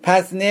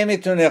پس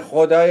نمیتونه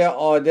خدای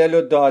عادل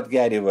و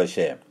دادگری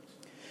باشه.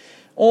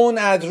 اون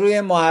از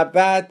روی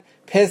محبت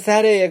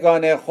پسر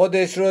یگانه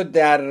خودش رو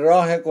در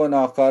راه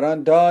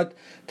گناهکاران داد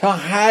تا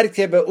هر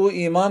که به او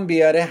ایمان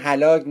بیاره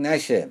هلاک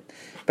نشه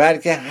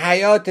بلکه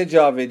حیات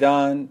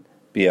جاودان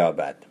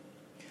بیابد.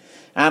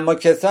 اما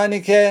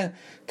کسانی که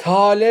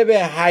طالب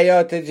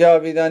حیات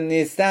جاودان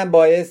نیستن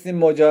بایستی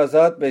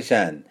مجازات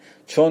بشن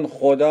چون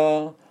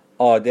خدا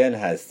عادل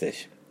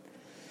هستش.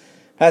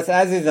 پس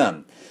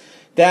عزیزان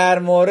در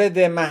مورد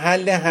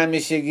محل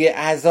همیشگی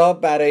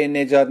عذاب برای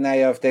نجات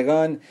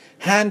نیافتگان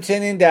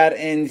همچنین در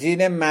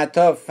انجیل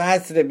متی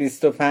فصل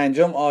 25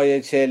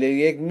 آیه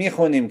 41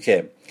 میخونیم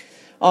که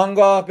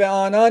آنگاه به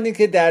آنانی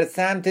که در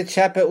سمت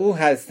چپ او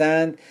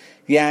هستند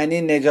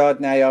یعنی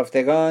نجات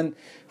نیافتگان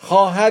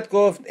خواهد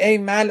گفت ای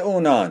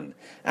ملعونان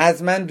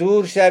از من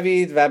دور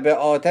شوید و به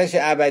آتش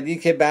ابدی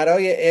که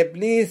برای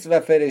ابلیس و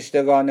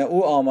فرشتگان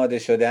او آماده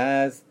شده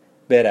است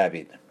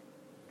بروید.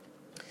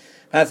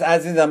 پس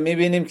عزیزان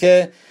میبینیم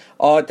که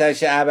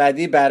آتش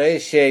ابدی برای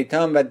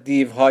شیطان و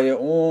دیوهای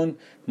اون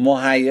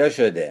مهیا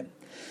شده،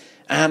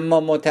 اما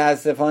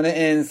متاسفانه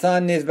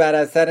انسان نیز بر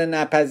اثر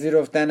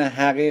نپذیرفتن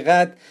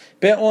حقیقت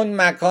به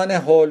اون مکان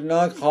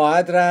هولناک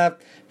خواهد رفت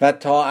و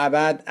تا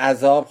ابد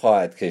عذاب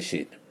خواهد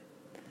کشید.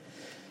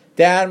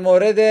 در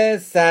مورد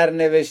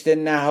سرنوشت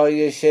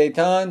نهایی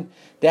شیطان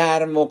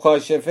در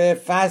مکاشفه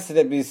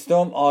فصل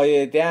بیستم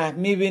آیه 10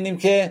 میبینیم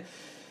که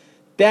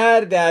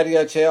در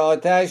دریاچه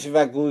آتش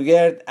و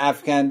گوگرد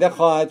افکنده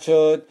خواهد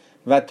شد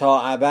و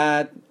تا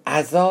ابد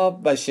عذاب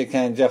و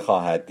شکنجه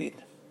خواهد دید.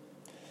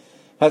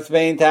 پس به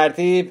این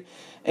ترتیب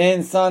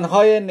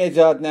انسان‌های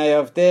نجات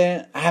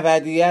نیافته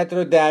ابدیت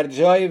رو در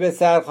جایی به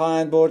سر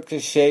خواهند برد که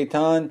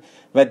شیطان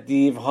و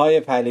دیوهای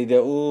پلید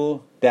او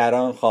در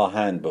آن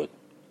خواهند بود.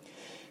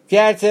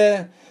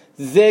 گرچه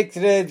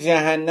ذکر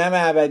جهنم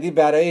ابدی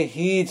برای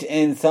هیچ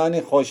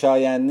انسانی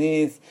خوشایند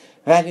نیست،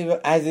 ولی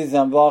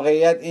عزیزان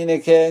واقعیت اینه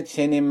که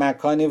چنین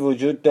مکانی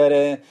وجود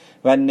داره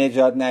و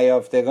نجات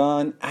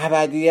نیافتگان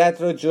ابدیت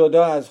رو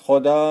جدا از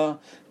خدا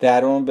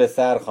در اون به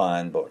سر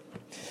خواهند برد.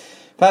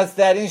 پس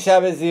در این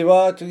شب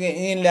زیبا توی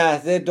این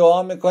لحظه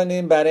دعا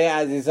میکنیم برای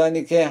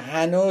عزیزانی که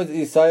هنوز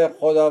عیسی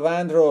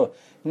خداوند رو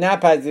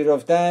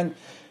نپذیرفتن،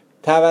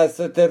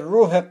 توسط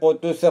روح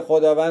قدوس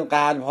خداوند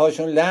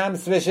قلبهاشون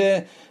لمس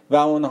بشه و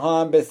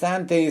اونها هم به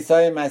سمت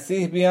عیسی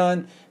مسیح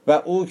بیان و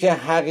او که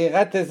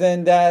حقیقت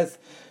زنده است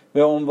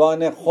به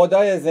عنوان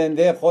خدای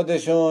زنده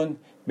خودشون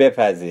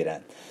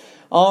بپذیرند.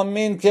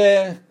 آمین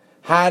که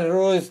هر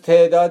روز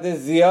تعداد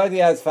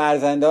زیادی از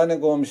فرزندان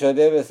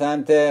گمشده به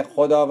سمت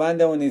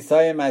خداوند اون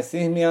عیسی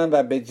مسیح میان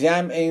و به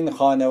جمع این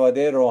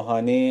خانواده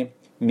روحانی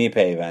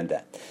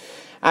میپیوندند.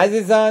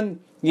 عزیزان،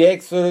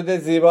 یک سرود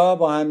زیبا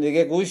با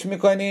همدیگه گوش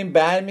میکنیم،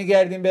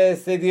 برمیگردیم به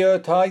استودیو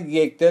تا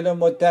یک دل و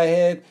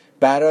متحد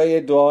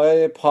برای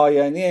دعای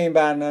پایانی این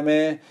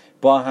برنامه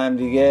با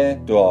همدیگه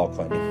دعا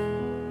کنیم.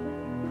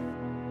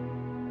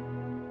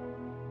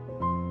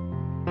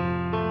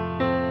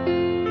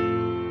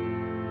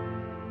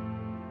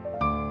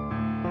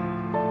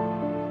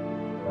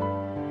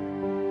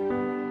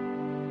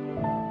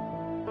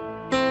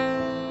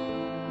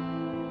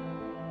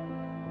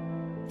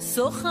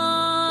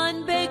 سخن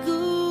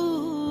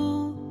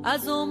بگو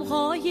از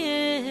عمق‌های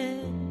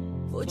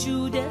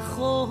وجود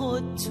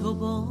خود تو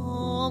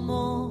با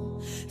ما،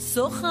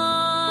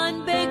 سخن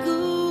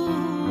بگو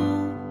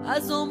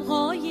از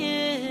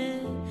عمق‌های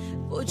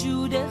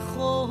وجود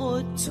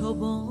خود تو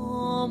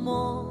با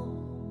ما.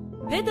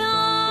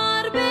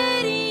 پدر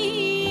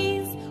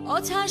بریز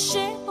آتش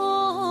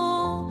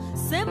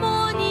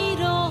آسمانی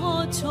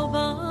را تو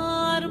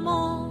بر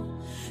ما،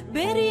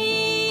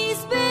 بریز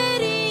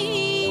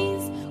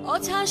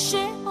آتش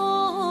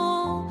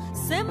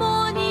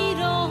آسمانی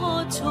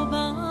را تو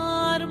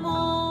بر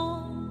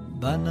ما.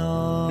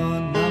 بنا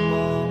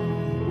نما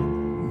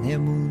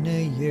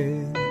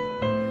نمونه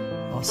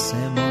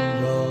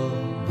آسمان را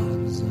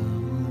بر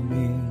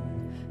زمین،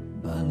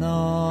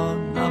 بنا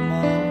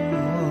نما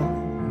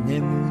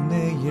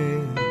نمونه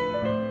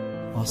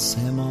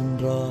آسمان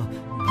را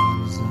بر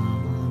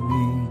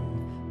زمین.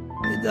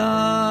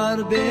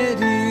 در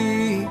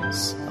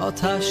بریز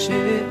آتش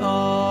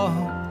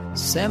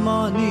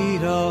آسمانی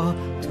را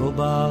تو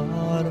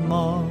بر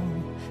ما،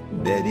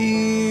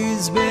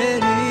 بریز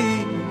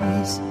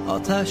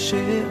آتش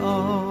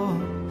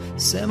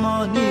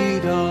آسمانی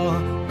را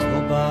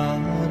تو بر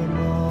ما.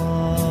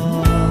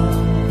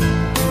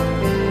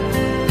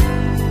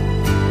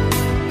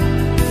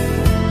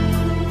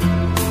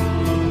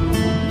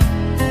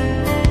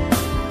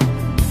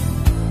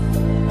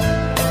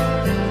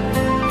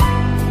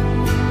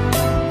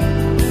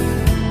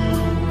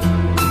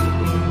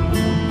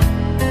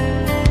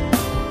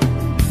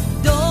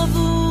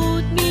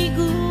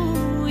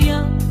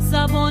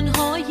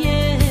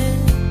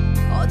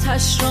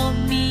 آتش را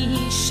می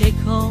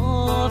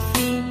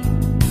شکافی،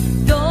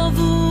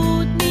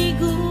 داوود می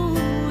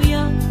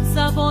گوید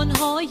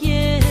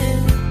زبانهای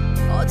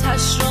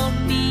آتش را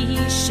می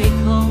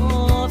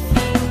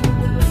شکافی.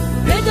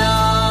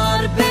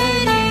 بدر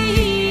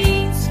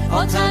بریز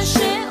آتش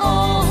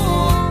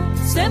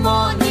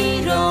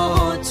آسمانی را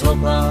تو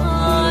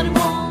بر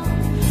ما،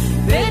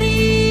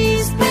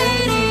 بریز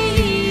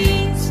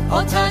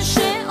آتش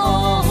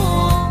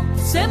آسمانی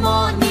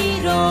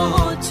را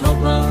تو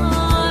بر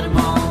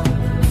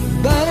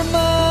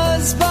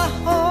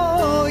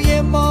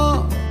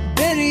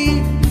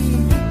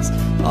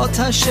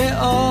آتش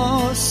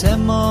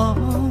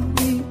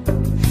آسمانی،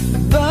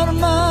 بر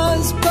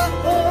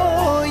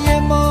مذبح‌های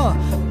ما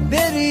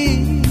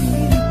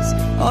بریز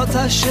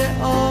آتش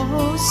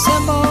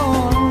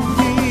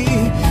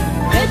آسمانی.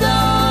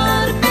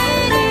 بدر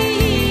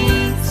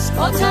بریز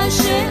آتش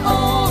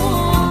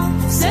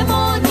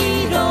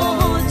آسمانی را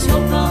تو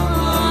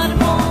بر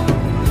ما،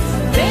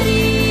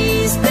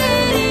 بریز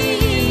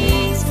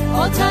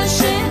آتش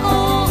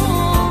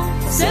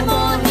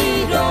آسمانی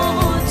را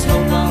تو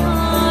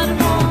بر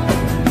ما.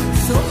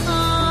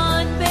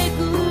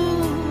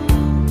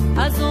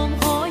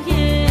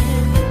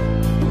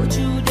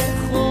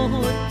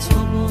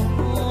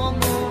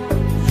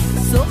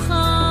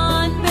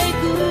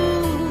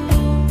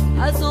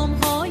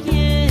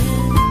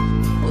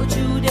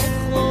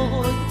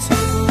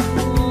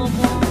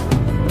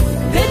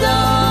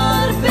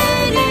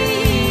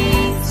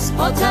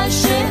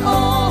 آتش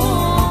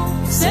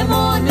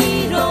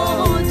آسمانی را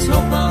تو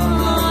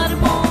بر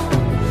ما،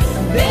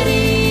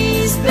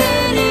 بریز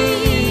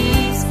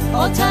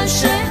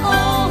آتش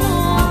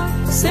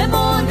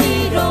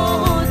آسمانی را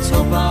تو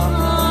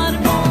بر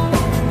ما.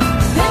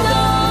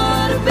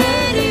 بدر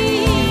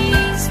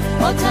بریز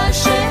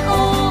آتش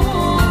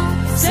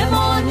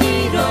آسمانی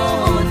را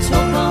تو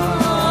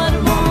بر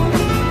ما،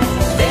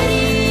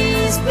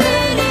 بریز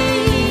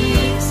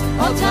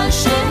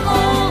آتش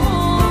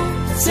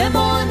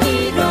آسمانی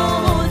را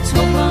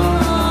تو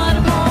بر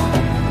ما.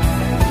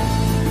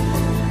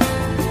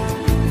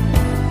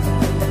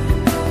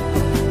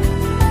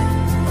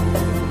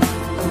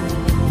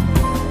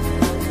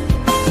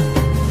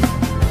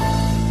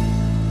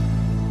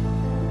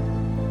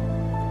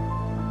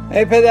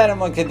 ای پدر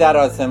ما که در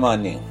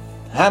آسمانی،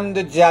 حمد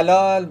و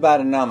جلال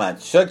بر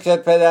نامت.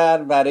 شکرت پدر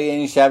برای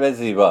این شب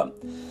زیبا.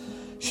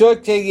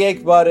 شکر که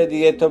یک بار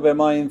دیگه تو به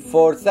ما این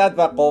فرصت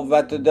و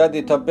قوت رو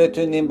دادی تا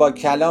بتونیم با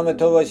کلام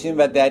تو باشیم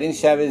و در این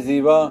شب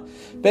زیبا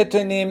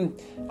بتونیم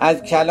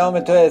از کلام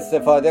تو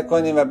استفاده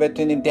کنیم و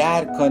بتونیم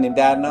درک کنیم.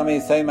 در نام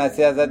عیسی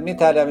مسیح ازت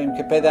میطلبیم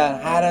که پدر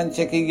هر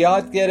آنچه که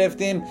یاد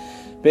گرفتیم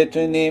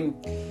بتونیم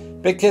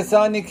به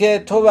کسانی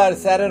که تو بر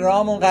سر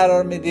راهمون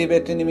قرار میدی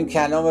بتونیم این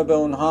کلام به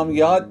اونها هم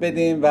یاد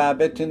بدیم و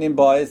بتونیم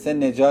باعث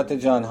نجات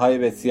جانهای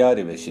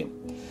بسیاری بشیم.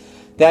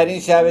 در این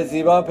شب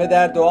زیبا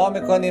پدر دعا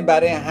میکنیم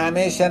برای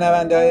همه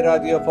شنونده های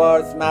رادیو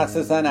پارس،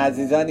 مخصوصا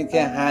عزیزانی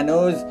که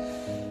هنوز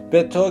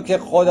به تو که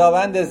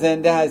خداوند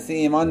زنده هستی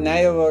ایمان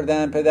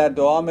نیاوردن. پدر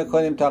دعا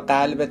میکنیم تا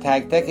قلب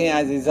تک تک این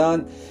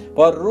عزیزان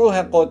با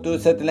روح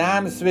قدوست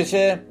لمس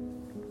بشه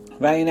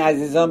و این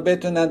عزیزان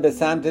بتونن به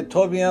سمت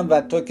تو بیان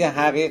و تو که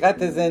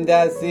حقیقت زنده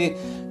هستی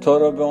تو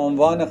رو به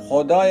عنوان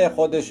خدای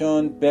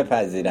خودشون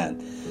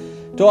بپذیرند.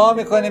 دعا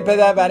میکنیم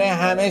پدر برای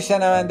همه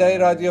شنونده‌های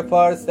رادیو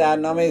پارس، در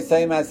نام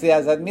عیسی مسیح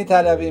ازت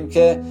میطلبیم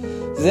که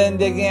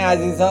زندگی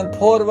عزیزان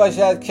پر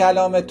باشه از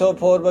کلام تو،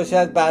 پر باشه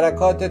از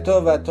برکات تو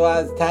و تو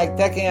از تک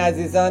تک این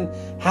عزیزان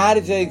هر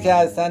جایی که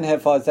هستن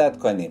حفاظت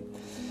کنیم.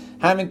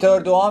 همینطور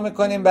دعا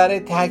میکنیم برای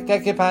تک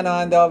تک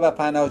پناهنده ها و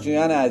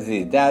پناهجویان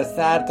عزیز در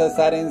سر تا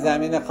سر این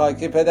زمین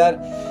خاکی. پدر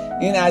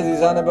این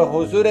عزیزان رو به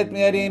حضورت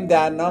میاریم،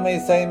 در نام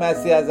عیسی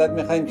مسیح ازت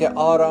میخوایم که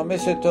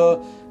آرامش تو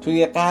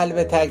توی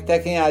قلب تک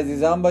تک این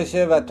عزیزان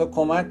باشه و تو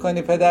کمک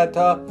کنی پدر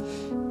تا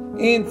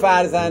این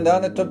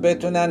فرزندان تو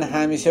بتونن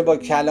همیشه با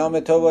کلام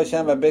تو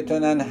باشن و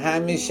بتونن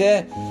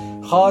همیشه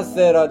خواست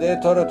اراده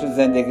تو رو تو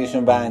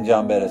زندگیشون به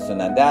انجام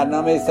برسونن. در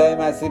نام عیسی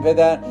مسیح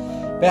پدر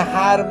به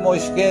هر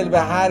مشکل، به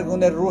هر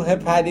گونه روح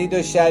پلید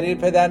و شریر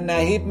پدر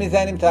نهیب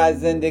میزنیم تا از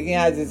زندگی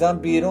عزیزان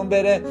بیرون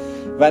بره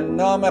و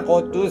نام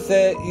قدوس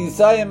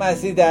عیسی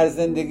مسیح در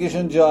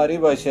زندگیشون جاری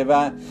باشه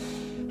و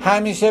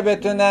همیشه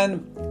بتونن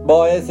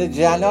باعث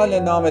جلال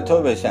نام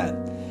تو بشن.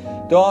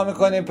 دعا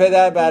میکنیم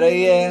پدر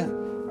برای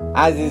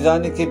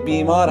عزیزانی که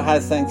بیمار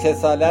هستن،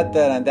 کسالت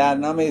دارن، در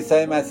نام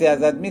عیسی مسیح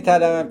ازت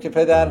میطلبم که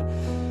پدر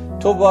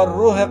تو با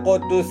روح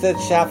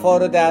قدوست شفا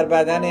رو در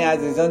بدن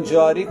عزیزان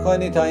جاری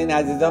کنی تا این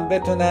عزیزان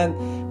بتونن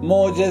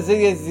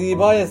معجزه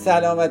زیبای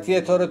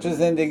سلامتی تو رو تو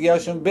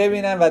زندگیاشون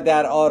ببینن و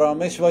در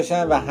آرامش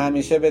باشن و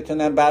همیشه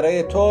بتونن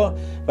برای تو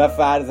و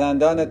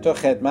فرزندان تو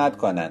خدمت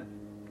کنن.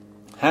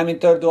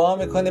 همینطور دعا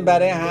میکنیم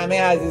برای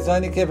همه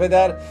عزیزانی که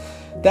پدر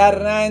در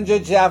رنج و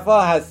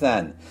جفا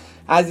هستن،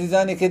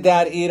 عزیزانی که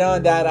در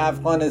ایران، در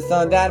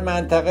افغانستان، در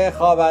منطقه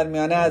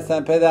خاورمیانه هستن.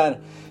 پدر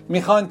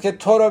میخوان که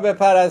تو رو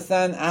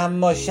بپرستن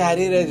اما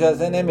شریر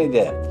اجازه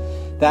نمیده.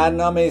 در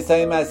نام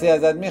عیسی مسیح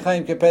ازت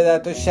میخوایم که پدر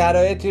تو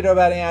شرایطی رو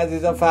برای این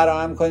عزیزان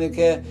فراهم کنی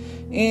که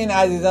این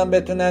عزیزان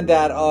بتونن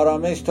در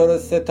آرامش تو رو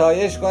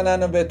ستایش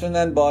کنن و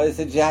بتونن باعث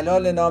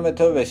جلال نام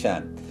تو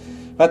بشن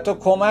و تو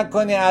کمک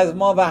کنی از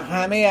ما و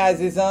همه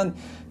عزیزان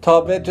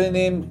تا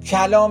بتونیم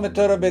کلام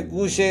تو رو به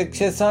گوش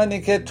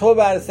کسانی که تو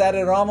بر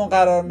سر راهمون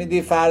قرار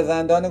میدی،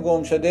 فرزندان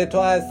گمشده تو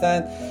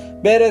هستن،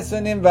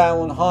 برسونیم و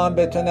اونها هم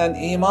بتونن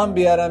ایمان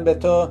بیارن به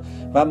تو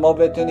و ما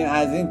بتونیم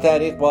از این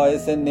طریق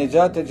باعث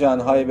نجات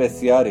جانهای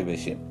بسیاری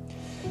بشیم.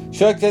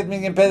 شکرت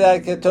میگیم پدر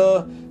که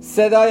تو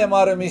صدای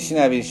ما رو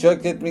میشنوی.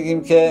 شکرت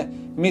میگیم که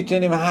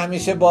میتونیم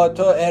همیشه با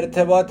تو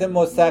ارتباط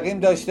مستقیم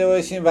داشته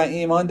باشیم و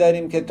ایمان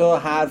داریم که تو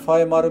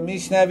حرفهای ما رو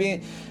میشنوی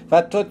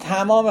و تو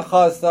تمام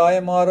خواسته های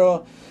ما رو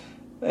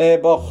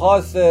با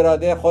خواست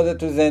اراده خودت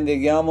تو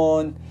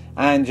زندگیامون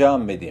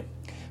انجام بدیم.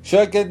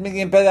 شکرت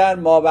میگیم پدر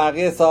ما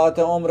بقیه ساعات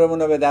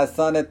عمرمون رو به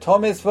دستان تو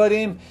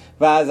میسپاریم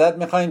و ازت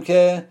میخوایم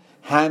که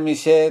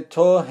همیشه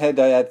تو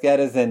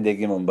هدایتگر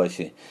زندگیمون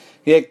باشی.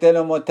 یک دل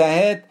و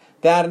متحد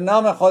در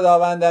نام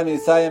خداوندم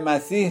عیسی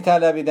مسیح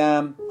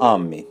طلبیدم،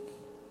 آمین.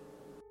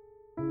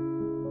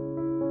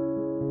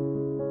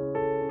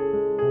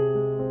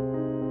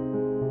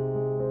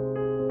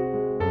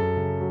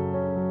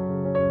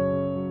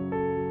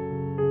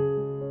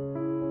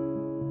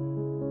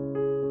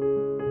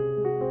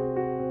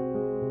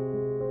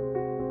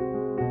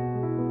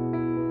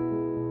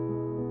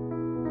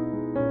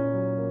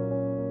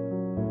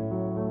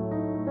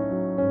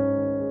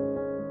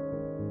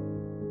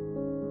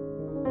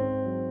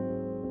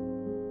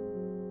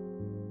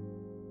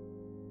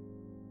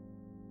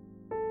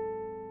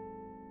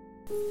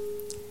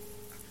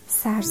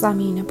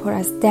 سرزمین پر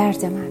از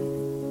درد من،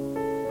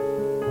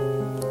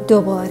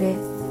 دوباره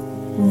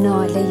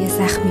ناله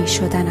زخمی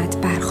شدنت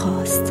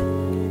برخاست،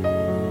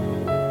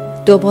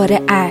 دوباره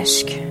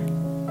اشک،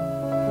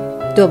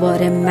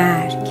 دوباره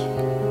مرگ،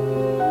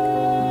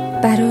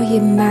 برای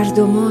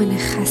مردمان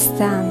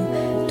خستم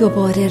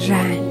دوباره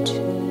رنج.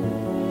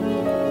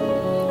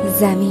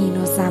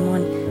 زمین و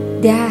زمان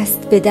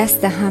دست به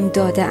دست هم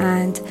داده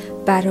اند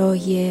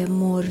برای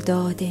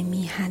مرداد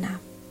میهنم.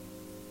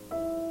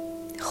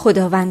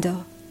 خداوندا،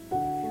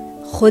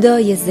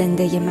 خدای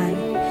زنده من،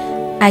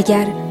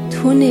 اگر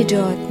تو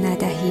نجات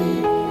ندهی،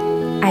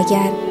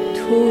 اگر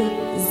تو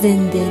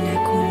زنده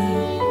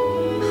نکنی،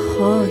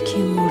 خاک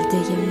مرده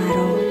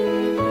مرا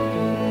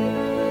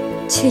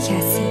چه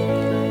کسی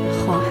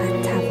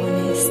خواهد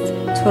توانست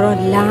تو را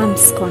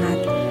لمس کند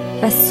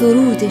و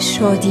سرود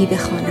شادی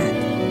بخواند.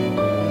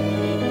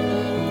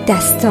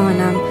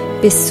 دستانم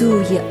به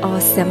سوی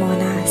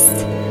آسمان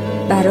است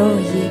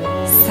برای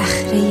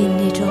صخره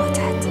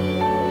نجاتت.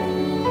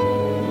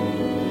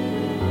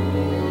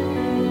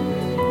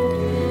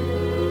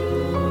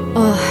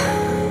 آه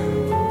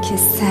که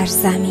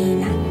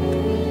سرزمینم،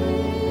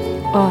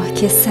 آه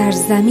که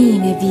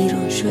سرزمین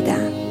ویران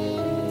شدم.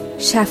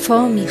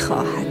 شفا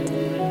می‌خواهد،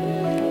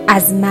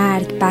 از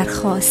مرگ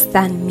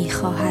برخاستن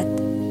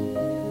می‌خواهد،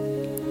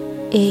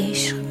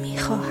 عشق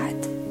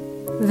می‌خواهد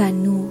و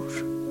نور.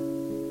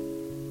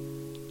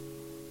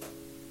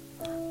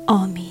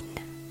 آمین.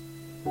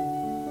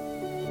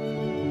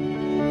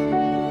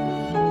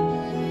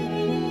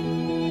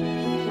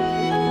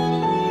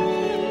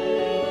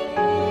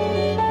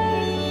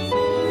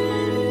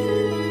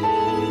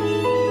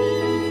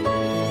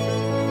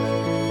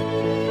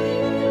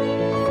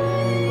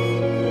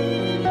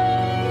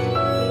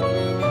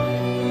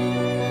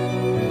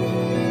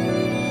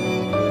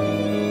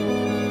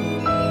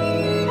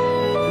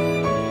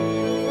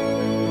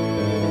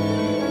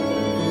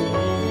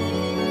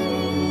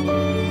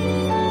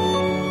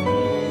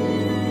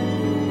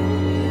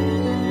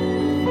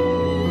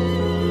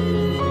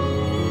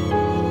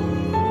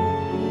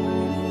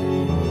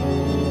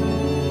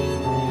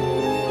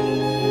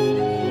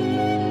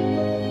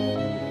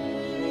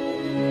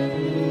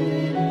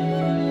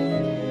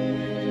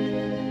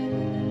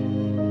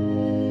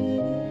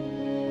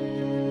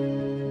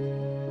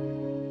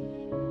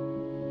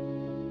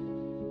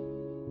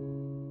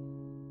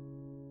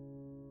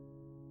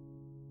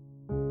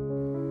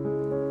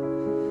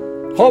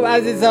 خب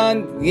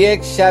عزیزان،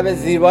 یک شب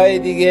زیبای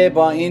دیگه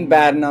با این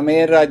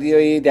برنامه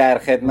رادیویی در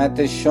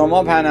خدمت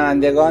شما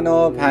پناهندگان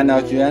و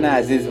پناهجویان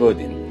عزیز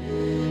بودیم.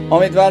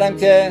 امیدوارم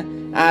که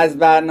از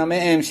برنامه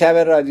امشب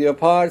رادیو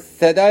پارس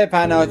صدای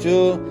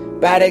پناهجو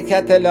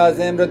برکت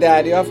لازم رو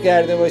دریافت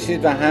کرده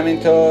باشید و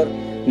همینطور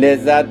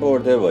لذت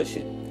برده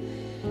باشید.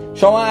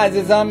 شما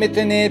عزیزان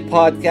میتونید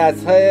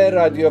پادکست های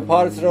رادیو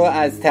پارس رو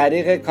از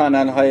طریق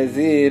کانال های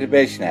زیر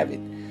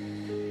بشنوید.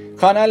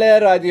 کانال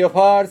رادیو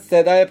پارس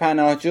صدای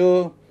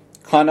پناهجو،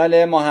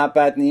 کانال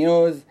محبت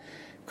نیوز،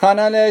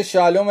 کانال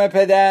شالوم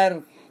پدر،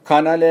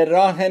 کانال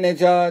راه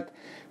نجات،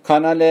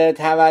 کانال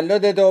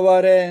تولد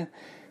دوباره،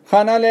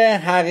 کانال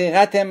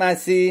حقیقت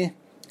مسیح،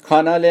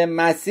 کانال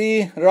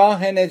مسیح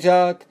راه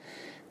نجات،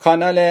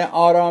 کانال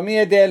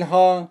آرامی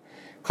دلها،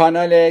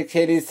 کانال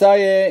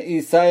کلیسای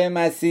عیسی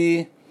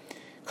مسیح،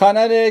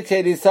 کانال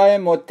کلیسای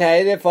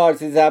متحد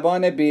فارسی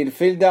زبان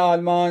بیلفیلد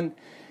آلمان،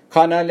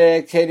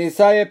 کانال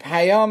کلیسای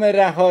پیام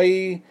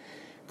رهایی،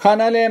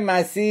 کانال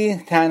مسیح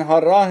تنها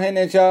راه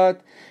نجات،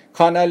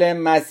 کانال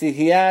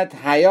مسیحیت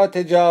حیات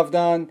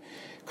جاودان،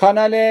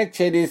 کانال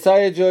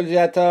کلیسای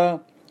جلجتا،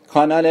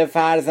 کانال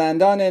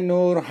فرزندان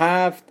نور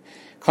 7،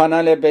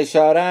 کانال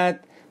بشارت،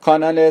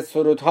 کانال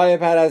سرودهای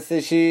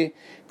پرستشی،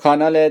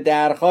 کانال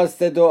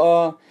درخواست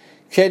دعا،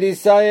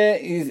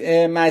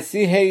 کلیسای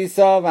مسیح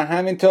عیسی و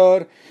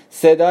همینطور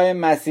صدای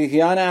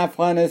مسیحیان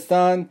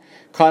افغانستان،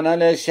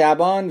 کانال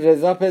شبان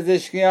رضا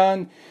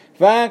پزشکیان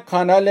و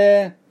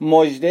کانال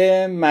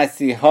مژده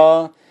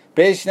مسیحا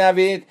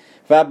بشنوید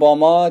و با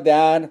ما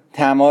در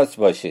تماس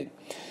باشید.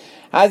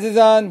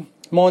 عزیزان،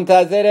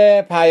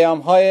 منتظر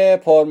پیام‌های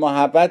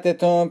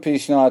پرمحبتتون،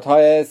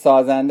 پیشنهادهای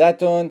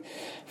سازندتون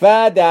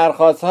و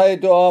درخواست‌های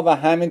دعا و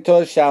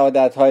همینطور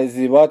شهادت‌های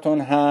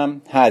زیباتون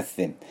هم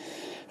هستیم.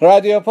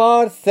 رادیو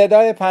پارس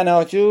صدای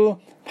پناهجو،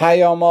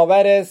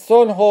 پیام‌آور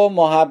صلح و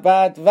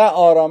محبت و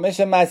آرامش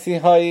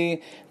مسیحایی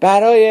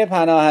برای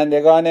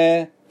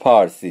پناهندگان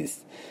پارسی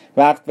است.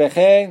 وقت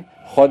بخیر،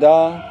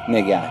 خدا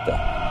نگهدار.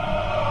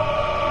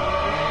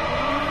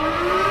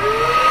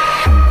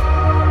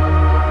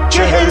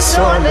 40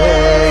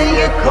 ساله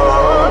یک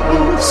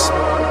کابوس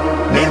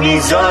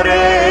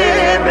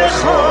نمیذاره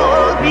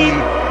بخوابی،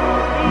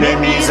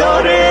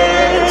 نمیذاره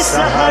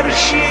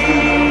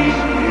سحرشی،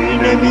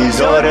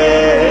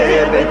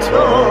 نمیذاره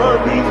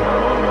بتابی.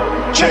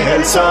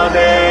 40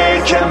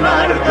 ساله که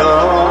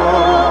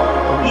مردم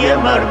یه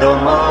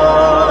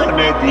مردمان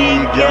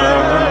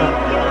دیگر،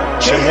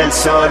 40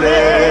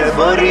 ساله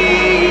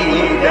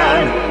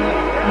بریدن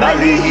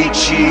ولی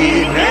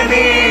هیچی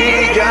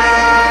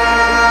نمیگن.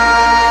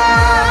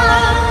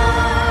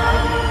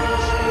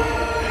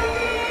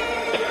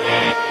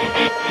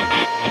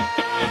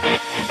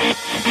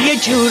 یه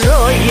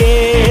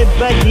جورای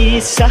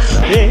بدی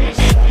سخته،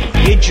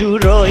 یه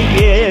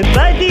جورای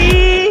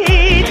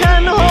بدی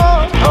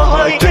تنها،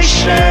 آهای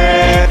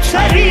تشنه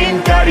ترین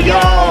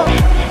دریا،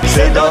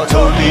 صدا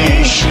تو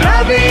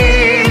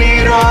میشنوی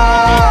میرا.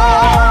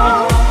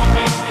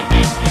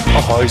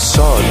 آهای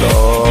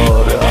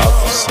سالار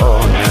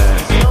افسانه،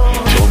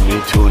 تو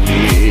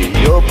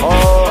میتونی و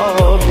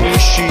پا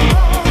میشی.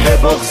 به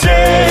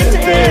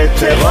بغضت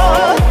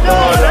اعتقاد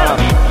دارم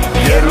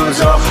یه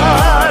روز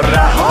آخر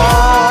رها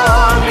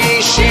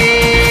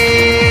میشی.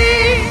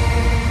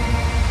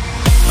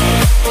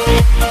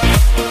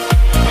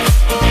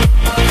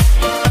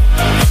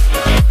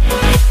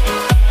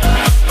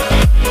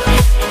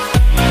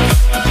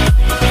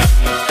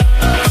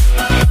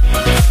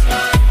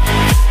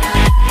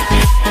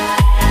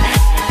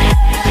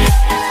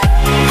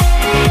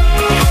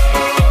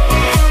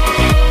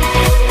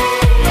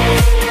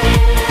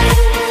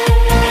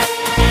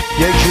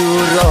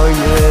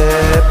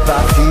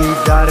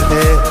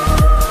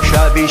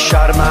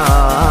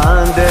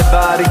 شرمنده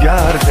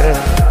برگرده،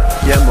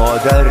 یه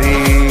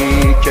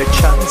مادری که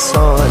چند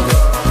ساله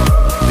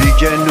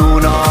دیگه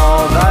نون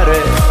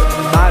آوره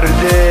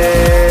مرده.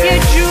 یه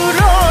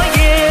جورای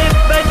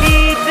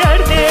بدی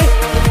درده،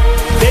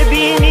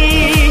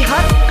 ببینی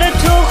حق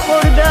تو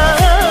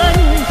خوردن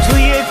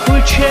توی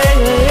کوچه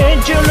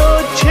جلو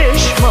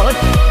چشمات،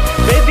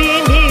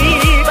 ببینی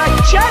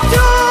بچه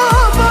تو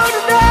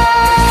بردن.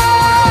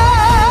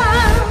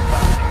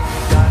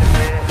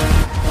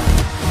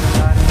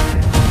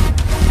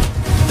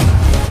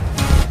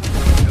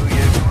 توی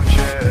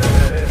کوچه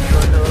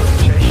جلو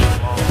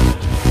چشمات،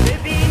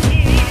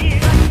 ببینی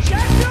بچه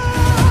تو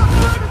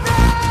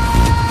بردن.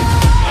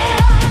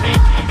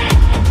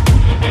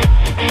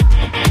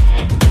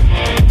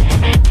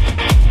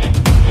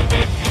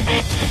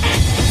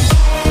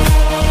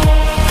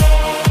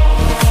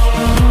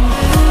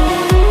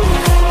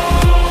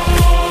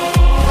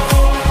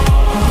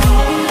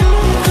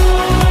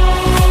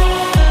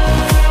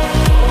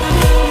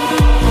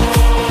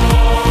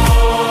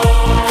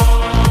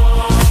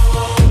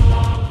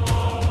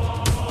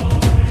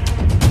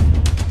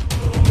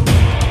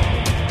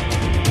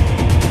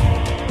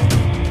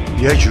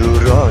 یه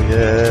جورای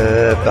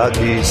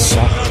بدی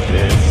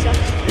سخته،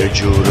 یه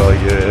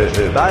جورای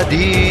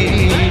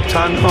بدی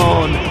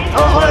تنهان.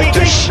 آهای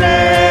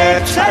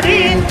تشنه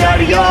ترین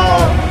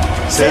دریا،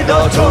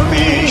 صدا تو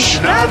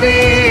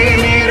میشنوی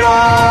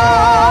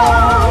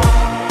میران.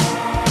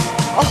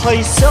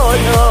 آهای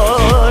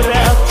سالار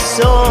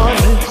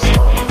افسانه،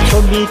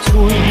 تو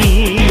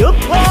میتونی و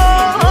پا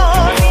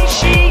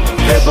میشی.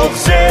 به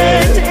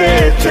بغضت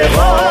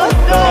اعتقاد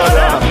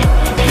دارم،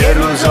 یه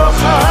روز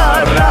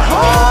آخر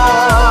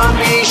رها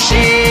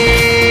میشی.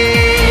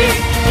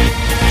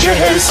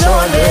 40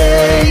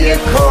 ساله یه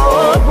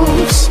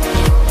کابوس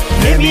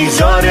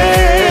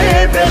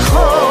نمیذاره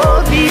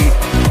بخوابی،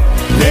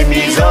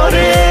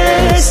 نمیذاره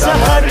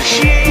سحر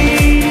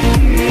شی،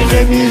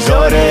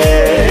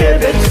 نمیذاره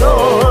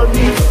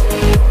بتابی.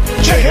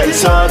 40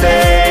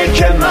 ساله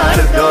که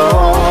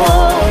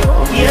مردم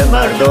یه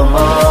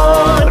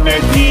مردمان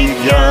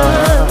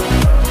دیگر،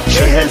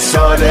 40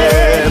 ساله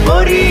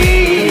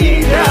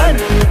بریدن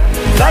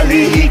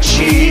ولی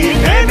هیچی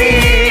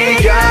نمیدن.